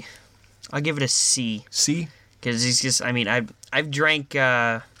it I'll give it a C. C? Because it's just, I mean, I've drank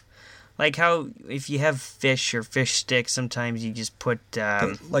Like how if you have fish or fish sticks, sometimes you just put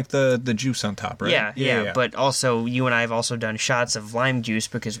Like the juice on top, right? Yeah. But also, you and I have also done shots of lime juice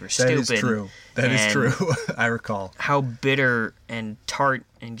because we're stupid. That is true. That is true. I recall. How bitter and tart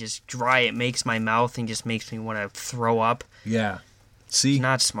and just dry it makes my mouth and just makes me want to throw up. Yeah. See? It's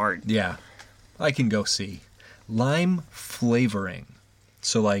not smart. Yeah. I can go see. Lime flavoring.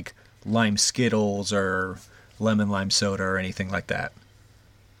 So like lime Skittles or lemon lime soda or anything like that.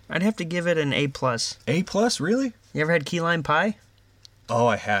 I'd have to give it an A+. A+, really? You ever had key lime pie? Oh,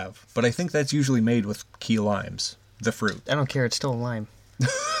 I have. But I think that's usually made with key limes, the fruit. I don't care. It's still a lime.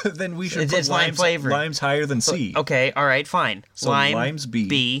 Then we should It's put lime flavoring. limes higher than C. Okay, all right, fine. So lime's B.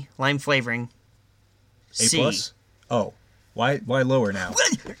 B, lime flavoring. A+? C. Oh. Why lower now?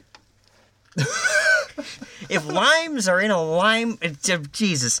 If limes are in a lime...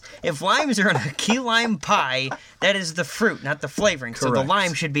 Jesus. If limes are in a key lime pie, that is the fruit, not the flavoring. So the Correct.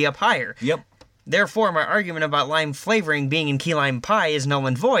 lime should be up higher. Yep. Therefore, my argument about lime flavoring being in key lime pie is null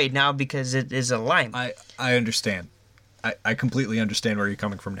and void now because it is a lime. I understand. I completely understand where you're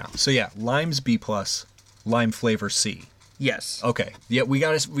coming from now. So yeah, lime's B+, lime flavor C. Yes. Okay. Yeah, we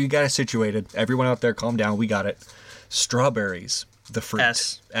got it situated. Everyone out there, calm down. We got it. Strawberries, the fruit.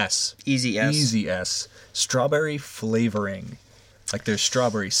 S. S. Easy S. Easy S. Strawberry flavoring. Like there's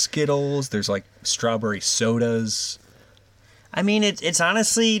strawberry Skittles, there's like strawberry sodas. I mean, it's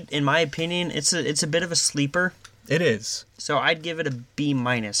honestly, in my opinion, it's a bit of a sleeper. It is. So I'd give it a B-.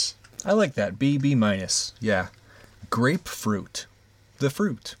 I like that. B. Yeah. Grapefruit. The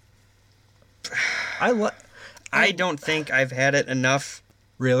fruit. I don't think I've had it enough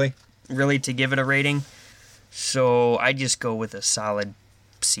Really? really to give it a rating. So I just go with a solid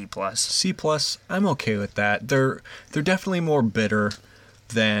C+. C+, I'm okay with that. They're definitely more bitter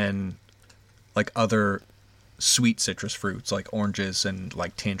than like other sweet citrus fruits like oranges and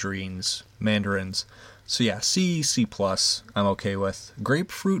like tangerines, mandarins. So yeah, C+, I'm okay with.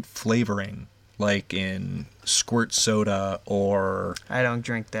 Grapefruit flavoring, like in squirt soda or... I don't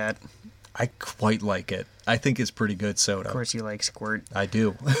drink that. I quite like it. I think it's pretty good soda. Of course you like squirt. I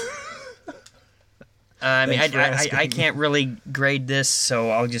do. I mean, Thanks for asking. I can't really grade this, so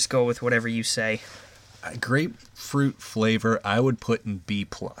I'll just go with whatever you say. Grapefruit flavor, I would put in B+.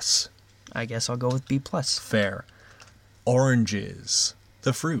 I guess I'll go with B+. Fair. Oranges,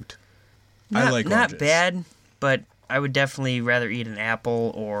 the fruit. I like not oranges. bad, but I would definitely rather eat an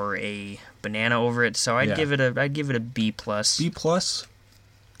apple or a banana over it. So I'd Yeah. give it a B+. B+?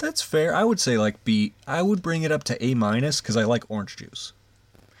 That's fair. I would say like B. I would bring it up to A- because I like orange juice.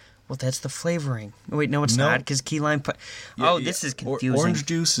 Well, that's the flavoring. Wait, no, it's No. not, because key lime pie... Oh, this is confusing. Orange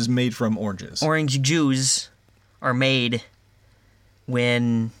juice is made from oranges. Orange juice are made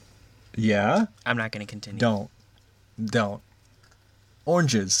when... Yeah? I'm not going to continue. Don't.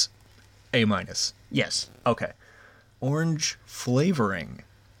 Oranges, A-. Yes. Okay. Orange flavoring.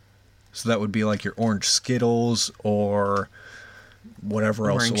 So that would be like your orange Skittles or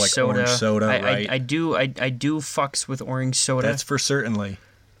whatever else, so like orange soda, right? I do fucks with orange soda. That's for certainly.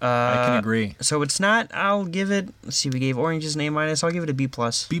 I can agree. So it's not. I'll give it. Let's see. We gave oranges an A-. I'll give it a B+.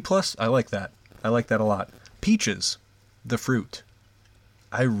 B+, I like that. I like that a lot. Peaches, the fruit.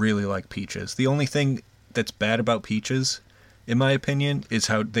 I really like peaches. The only thing that's bad about peaches, in my opinion, is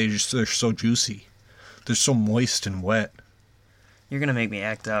how they're so juicy. They're so moist and wet. You're gonna make me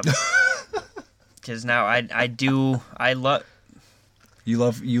act up. Because now I love. You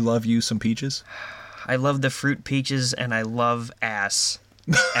love some peaches? I love the fruit peaches and I love ass.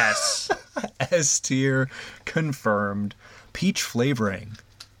 S. S tier confirmed. Peach flavoring.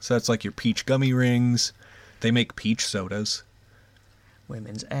 So that's like your peach gummy rings. They make peach sodas.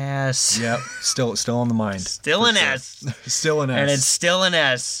 Women's ass. Yep. Still on the mind. Still for an sure. S. Still an S. And it's still an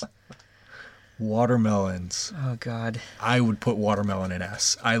S. Watermelons. Oh God. I would put watermelon in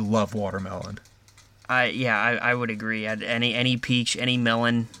S. I love watermelon. I would agree. Any peach, any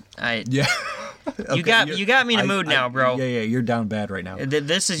melon. Yeah. You got me in a mood now, bro. Yeah, you're down bad right now.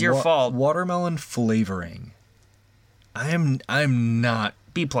 This is your fault. Watermelon flavoring. I'm not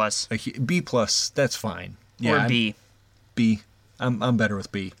B+. B+. That's fine. Yeah, Or B. B. I'm better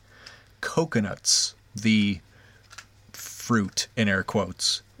with B. Coconuts, the fruit in air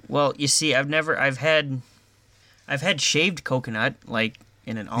quotes. Well, you see, I've had shaved coconut, like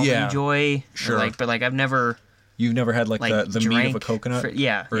in an Almond Joy. Sure. But I've never You've never had like the meat of a drank coconut?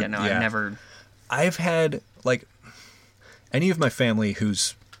 I've never. I've had like any of my family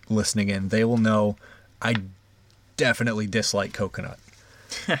who's listening in, they will know I definitely dislike coconut.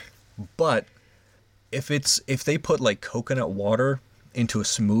 But if they put like coconut water into a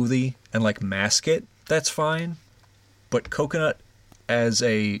smoothie and like mask it, that's fine. But coconut as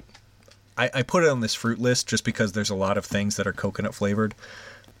a I put it on this fruit list just because there's a lot of things that are coconut flavored.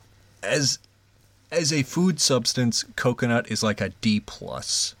 As a food substance, coconut is like a D+.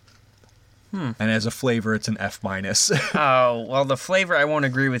 And as a flavor, it's an F-. Oh, well, the flavor, I won't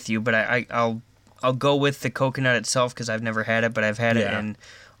agree with you, but I'll go with the coconut itself because I've never had it, but I've had it in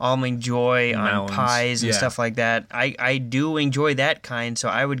Almond Joy, on Mounds. pies and stuff like that. I do enjoy that kind, so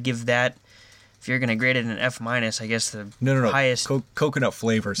I would give that, if you're going to grade it an F-, I guess the No. highest... Coconut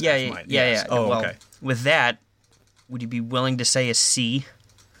flavors. Yeah, F-. yeah. Oh, well, okay. with that, would you be willing to say a C?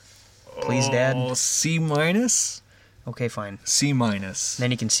 Please, Dad? Oh, C-? Okay, fine. C-. Then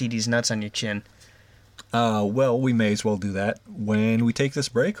you can see these nuts on your chin. Well, we may as well do that when we take this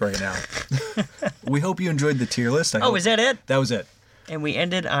break right now. We hope you enjoyed the tier list. Is that it? That was it. And we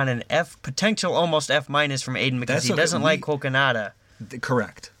ended on an F, potential almost F- from Aiden because he doesn't like coconata.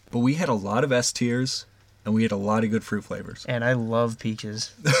 Correct. But we had a lot of S tiers, and we had a lot of good fruit flavors. And I love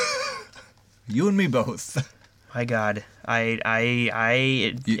peaches. You and me both. My God, I'm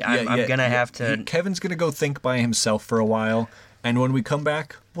gonna have to. Kevin's gonna go think by himself for a while, and when we come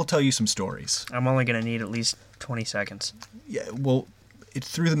back, we'll tell you some stories. I'm only gonna need at least 20 seconds. Yeah, well,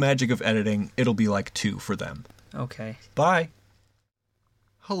 through the magic of editing, it'll be like 2 for them. Okay. Bye.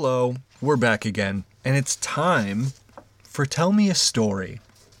 Hello, we're back again, and it's time for Tell Me a Story.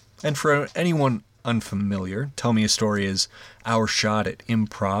 And for anyone unfamiliar, Tell Me a Story is our shot at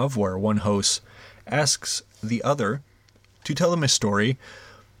improv, where one host asks the other to tell them a story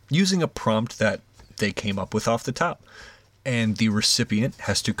using a prompt that they came up with off the top. And the recipient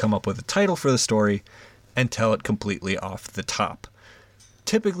has to come up with a title for the story and tell it completely off the top.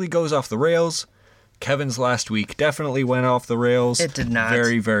 Typically goes off the rails. Kevin's last week definitely went off the rails. It did not.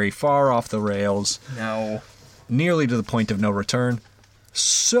 Very, very far off the rails. No. Nearly to the point of no return.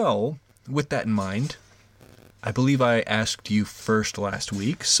 So, with that in mind, I believe I asked you first last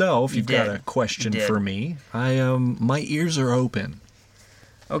week. So, if you've got a question for me, my ears are open.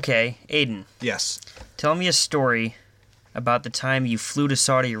 Okay, Aiden. Yes. Tell me a story about the time you flew to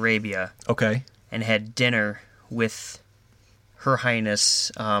Saudi Arabia. Okay. And had dinner with Her Highness.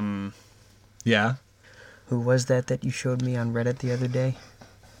 Yeah. Who was that you showed me on Reddit the other day?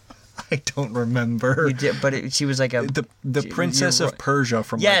 I don't remember. You did, but she was like the Princess of Persia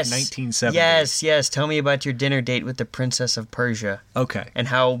from like 1970. Yes. Tell me about your dinner date with the Princess of Persia. Okay. And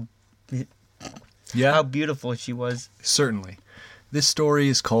how beautiful she was. Certainly. This story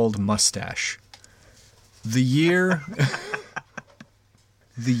is called Mustache. The year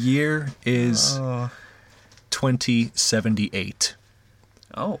is 2078.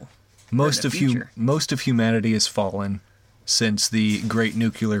 Oh. Most of humanity has fallen since the great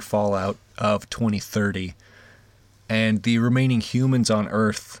nuclear fallout of 2030, and the remaining humans on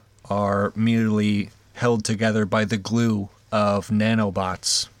Earth are merely held together by the glue of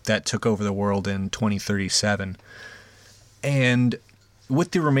nanobots that took over the world in 2037. And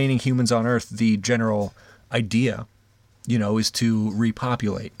with the remaining humans on Earth, the general idea, is to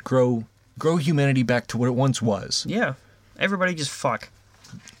repopulate, grow humanity back to what it once was. Yeah. Everybody just fuck.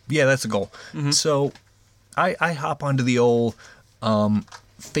 Yeah, that's the goal. Mm-hmm. So I hop onto the old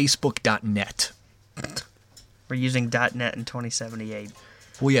Facebook.net. We're using .net in 2078.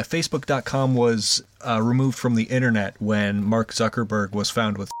 Well, yeah, Facebook.com was removed from the internet when Mark Zuckerberg was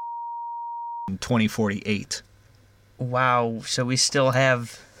found with in 2048. Wow, so we still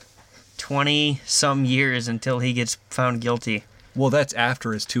have 20-some years until he gets found guilty. Well, that's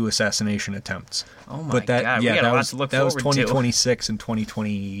after his 2 assassination attempts. Oh my God, yeah, we got a lot to look forward to. That was 2026 and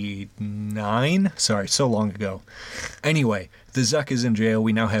 2029. Sorry, so long ago. Anyway, the Zuck is in jail.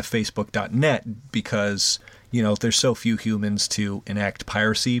 We now have Facebook.net because, there's so few humans to enact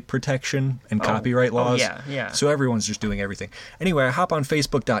piracy protection and copyright laws. Oh, yeah. So everyone's just doing everything. Anyway, I hop on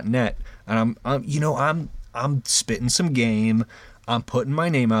Facebook.net and I'm spitting some game. I'm putting my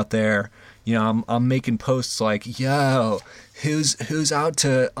name out there. I'm making posts like, yo, who's out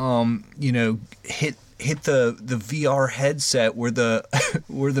to hit the VR headset where the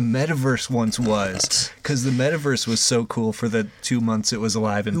metaverse once was, because the metaverse was so cool for the 2 months it was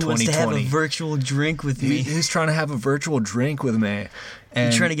alive in 2020. Who wants to have a virtual drink with me? Who's trying to have a virtual drink with me?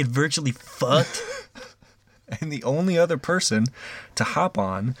 And you trying to get virtually fucked? And the only other person to hop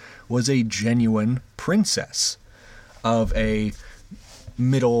on was a genuine princess of a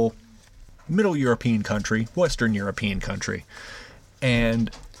middle European country, Western European country.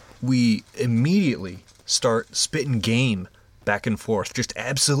 And we immediately start spitting game back and forth. Just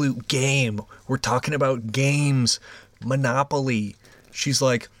absolute game. We're talking about games, Monopoly. She's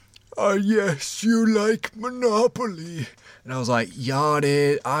like, yes, you like Monopoly. And I was like, yeah,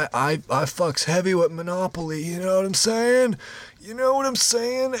 dude, I fucks heavy with Monopoly, you know what I'm saying? You know what I'm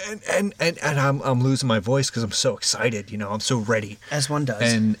saying? And I'm losing my voice because I'm so excited, you know, I'm so ready. As one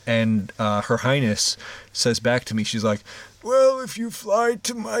does. And Her Highness says back to me, she's like, well, if you fly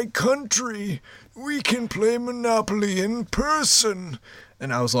to my country, we can play Monopoly in person.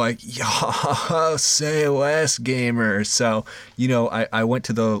 And I was like, yeah, say less, gamer. So, you know, I went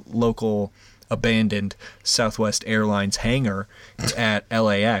to the local abandoned Southwest Airlines hangar at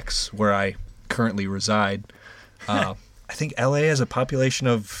LAX, where I currently reside. I think LA has a population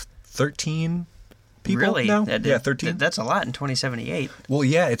of 13 people really? now. Yeah, 13. That's a lot in 2078. Well,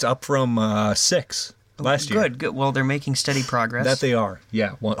 yeah, it's up from 6 last year. Good. Well, they're making steady progress. That they are.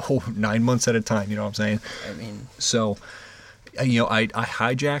 Yeah, 9 months at a time, you know what I'm saying? I mean... So, you know, I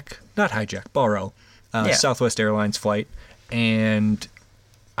borrow Southwest Airlines flight, and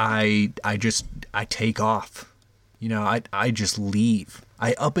I take off. You know, I just leave.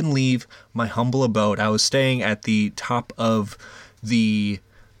 I up and leave my humble abode. I was staying at the top of the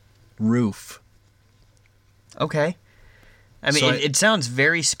roof. Okay. I mean, So it sounds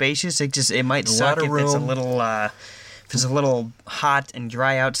very spacious. It might suck if it's a little hot and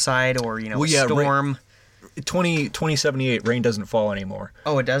dry outside, or a storm. 2078 rain doesn't fall anymore.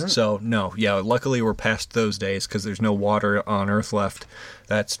 Oh, it doesn't? So no, yeah. Luckily, we're past those days because there's no water on Earth left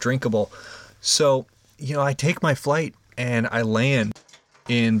that's drinkable. So I take my flight and I land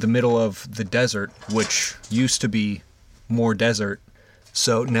in the middle of the desert, which used to be more desert.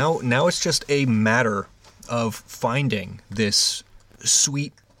 So now it's just a matter of finding this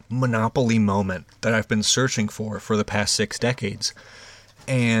sweet Monopoly moment that I've been searching for the past 6 decades.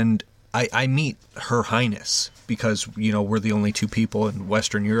 And I meet Her Highness because, we're the only 2 people in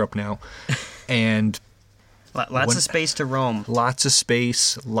Western Europe now. And lots of space to roam. Lots of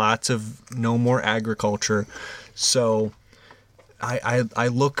space, lots of no more agriculture. So I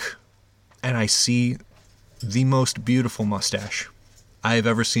look and I see the most beautiful mustache I have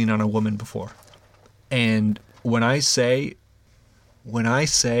ever seen on a woman before. And when I say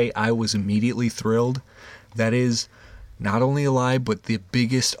I was immediately thrilled, that is not only a lie, but the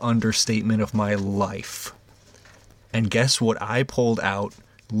biggest understatement of my life. And guess what I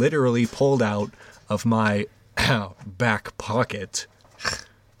literally pulled out of my back pocket,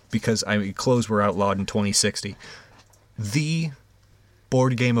 because clothes were outlawed in 2060. The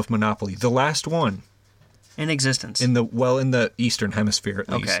board game of Monopoly, the last one. In existence. In the Eastern Hemisphere, at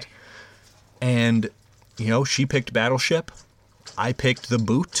least. Okay. And, she picked Battleship. I picked The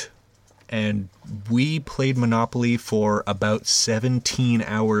Boot. And we played Monopoly for about 17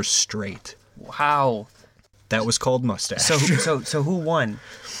 hours straight. Wow. That was called Mustache. So who won?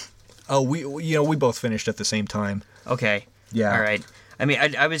 Oh, we both finished at the same time. Okay. Yeah. All right. I mean,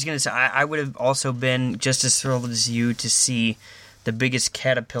 I was going to say, I would have also been just as thrilled as you to see the biggest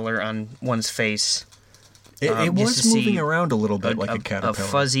caterpillar on one's face. It was moving around a little bit like a caterpillar. A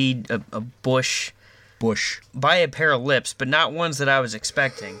fuzzy, a bush. By a pair of lips, but not ones that I was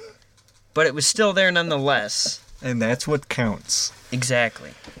expecting. But it was still there nonetheless. And that's what counts.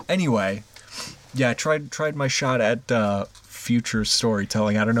 Exactly. Anyway, yeah, I tried my shot at future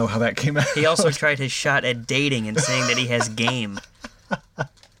storytelling. I don't know how that came out. He also tried his shot at dating and saying that he has game.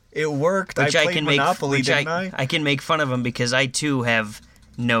 It worked. Which I played Monopoly, didn't I? I can make fun of him because I, too, have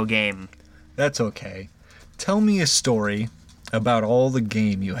no game. That's okay. Tell me a story about all the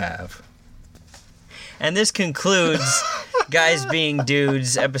game you have. And this concludes Guys Being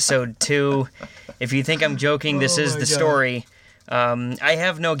Dudes, episode 2. If you think I'm joking, this is the story. I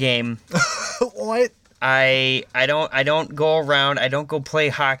have no game. What? I don't go around. I don't go play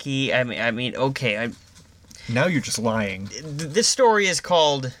hockey. I mean, okay. Now you're just lying. This story is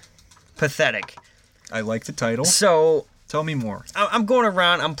called Pathetic. I like the title. So tell me more. I'm going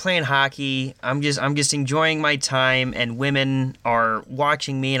around. I'm playing hockey. I'm just enjoying my time, and women are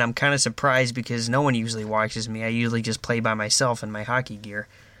watching me, and I'm kind of surprised because no one usually watches me. I usually just play by myself in my hockey gear.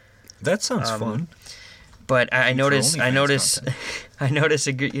 That sounds fun. But I notice a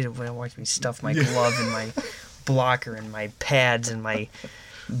good, when I watch me stuff my glove and my blocker and my pads and my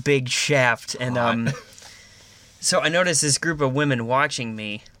big shaft, and so I notice this group of women watching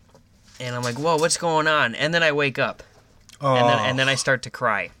me, and I'm like, whoa, what's going on? And then I wake up. And then I start to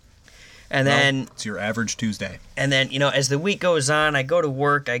cry. And then it's your average Tuesday. And then, as the week goes on, I go to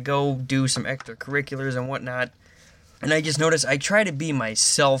work, I go do some extracurriculars and whatnot. And I just notice I try to be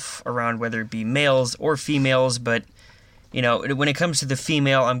myself around whether it be males or females, but when it comes to the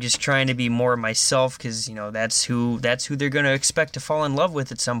female, I'm just trying to be more myself because, that's who they're going to expect to fall in love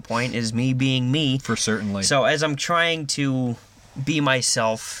with at some point is me being me. For certainly. So as I'm trying to be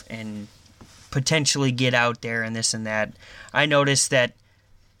myself and potentially get out there and this and that, I noticed that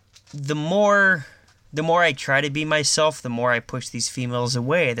the more I try to be myself, the more I push these females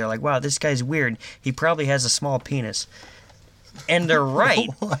away. They're like, wow, this guy's weird. He probably has a small penis. And they're right.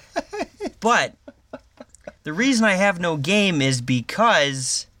 But the reason I have no game is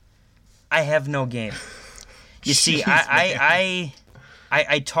because I have no game. You see, I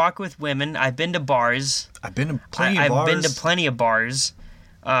talk with women. I've been to bars. I've been to plenty of bars. I've been to plenty of bars.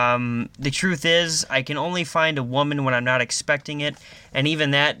 The truth is, I can only find a woman when I'm not expecting it, and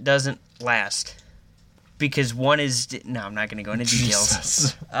even that doesn't last. Because one is... No, I'm not going to go into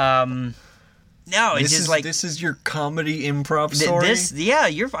details. No, it's just like... This is your comedy improv story?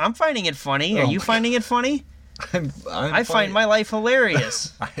 I'm finding it funny. Are you finding it funny? I find my life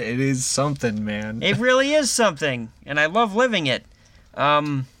hilarious. It is something, man. It really is something, and I love living it.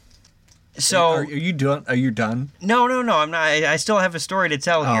 So are you done? Are you done? No, I'm not. I still have a story to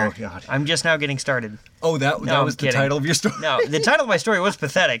tell here. Oh God! I'm just now getting started. Oh, that was the title of your story. No, the title of my story was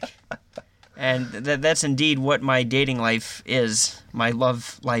pathetic, and that's indeed what my dating life is. My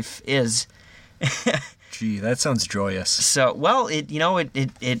love life is. Gee, that sounds joyous. So, well, it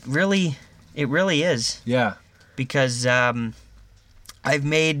really is. Yeah. Because I've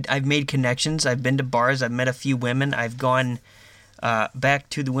made connections. I've been to bars. I've met a few women. I've gone back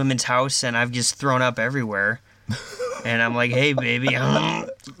to the women's house, and I've just thrown up everywhere. And I'm like, hey, baby,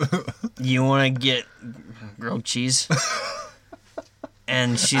 you want to get grilled cheese?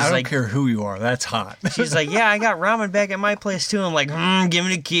 And she's like... I don't care who you are. That's hot. She's like, yeah, I got ramen back at my place, too. I'm like, give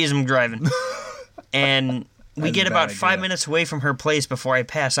me the keys. I'm driving. And we get about 5 minutes away from her place before I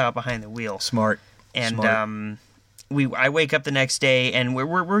pass out behind the wheel. Smart. And I wake up the next day, and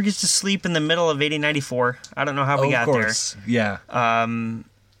we're just asleep in the middle of 8094. I don't know how we got there. Of course, yeah.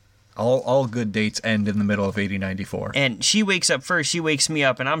 All good dates end in the middle of 8094. And she wakes up first. She wakes me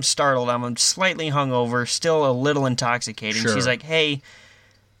up, and I'm startled. I'm slightly hungover, still a little intoxicated. Sure. She's like, hey,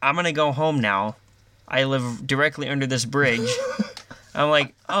 I'm going to go home now. I live directly under this bridge. I'm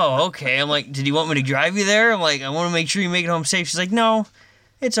like, oh, okay. I'm like, did you want me to drive you there? I'm like, I want to make sure you make it home safe. She's like, no,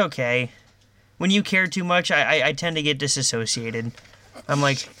 it's okay. When you care too much, I tend to get disassociated. I'm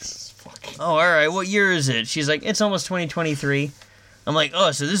like, oh, all right, what year is it? She's like, it's almost 2023. I'm like,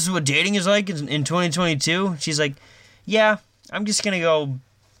 oh, so this is what dating is like in 2022? She's like, yeah, I'm just going to go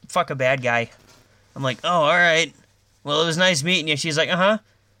fuck a bad guy. I'm like, oh, all right. Well, it was nice meeting you. She's like, uh-huh.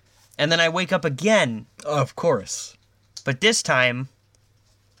 And then I wake up again. Of course. But this time,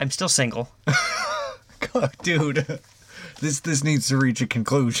 I'm still single. God, dude, this needs to reach a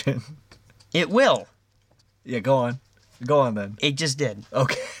conclusion. It will. Yeah, go on. Go on then. It just did.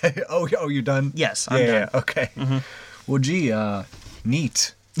 Okay. Oh, you're done? Yes, I'm done. Yeah, okay. Mm-hmm. Well, gee,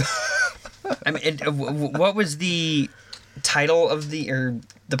 neat. I mean, what was the title of the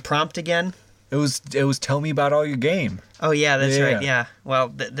prompt again? It was tell me about all your game. Oh yeah, that's right. Yeah. Well,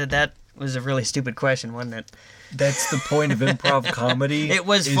 that was a really stupid question, wasn't it? That's the point of improv comedy. It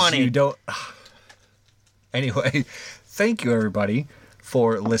was funny. You don't. Anyway, thank you everybody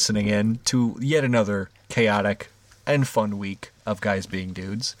for listening in to yet another chaotic and fun week of Guys Being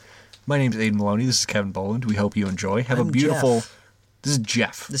Dudes. My name's Aiden Maloney. This is Kevin Boland. We hope you enjoy. Have a beautiful... Jeff. This is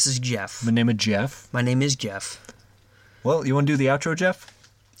Jeff. This is Jeff. My name is Jeff. My name is Jeff. Well, you want to do the outro, Jeff?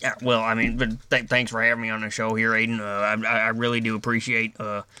 Yeah, well, I mean, but thanks for having me on the show here, Aiden. I really do appreciate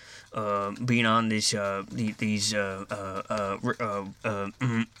being on these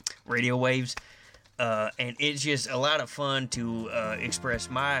radio waves. And it's just a lot of fun to express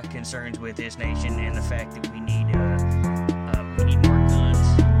my concerns with this nation and the fact that we need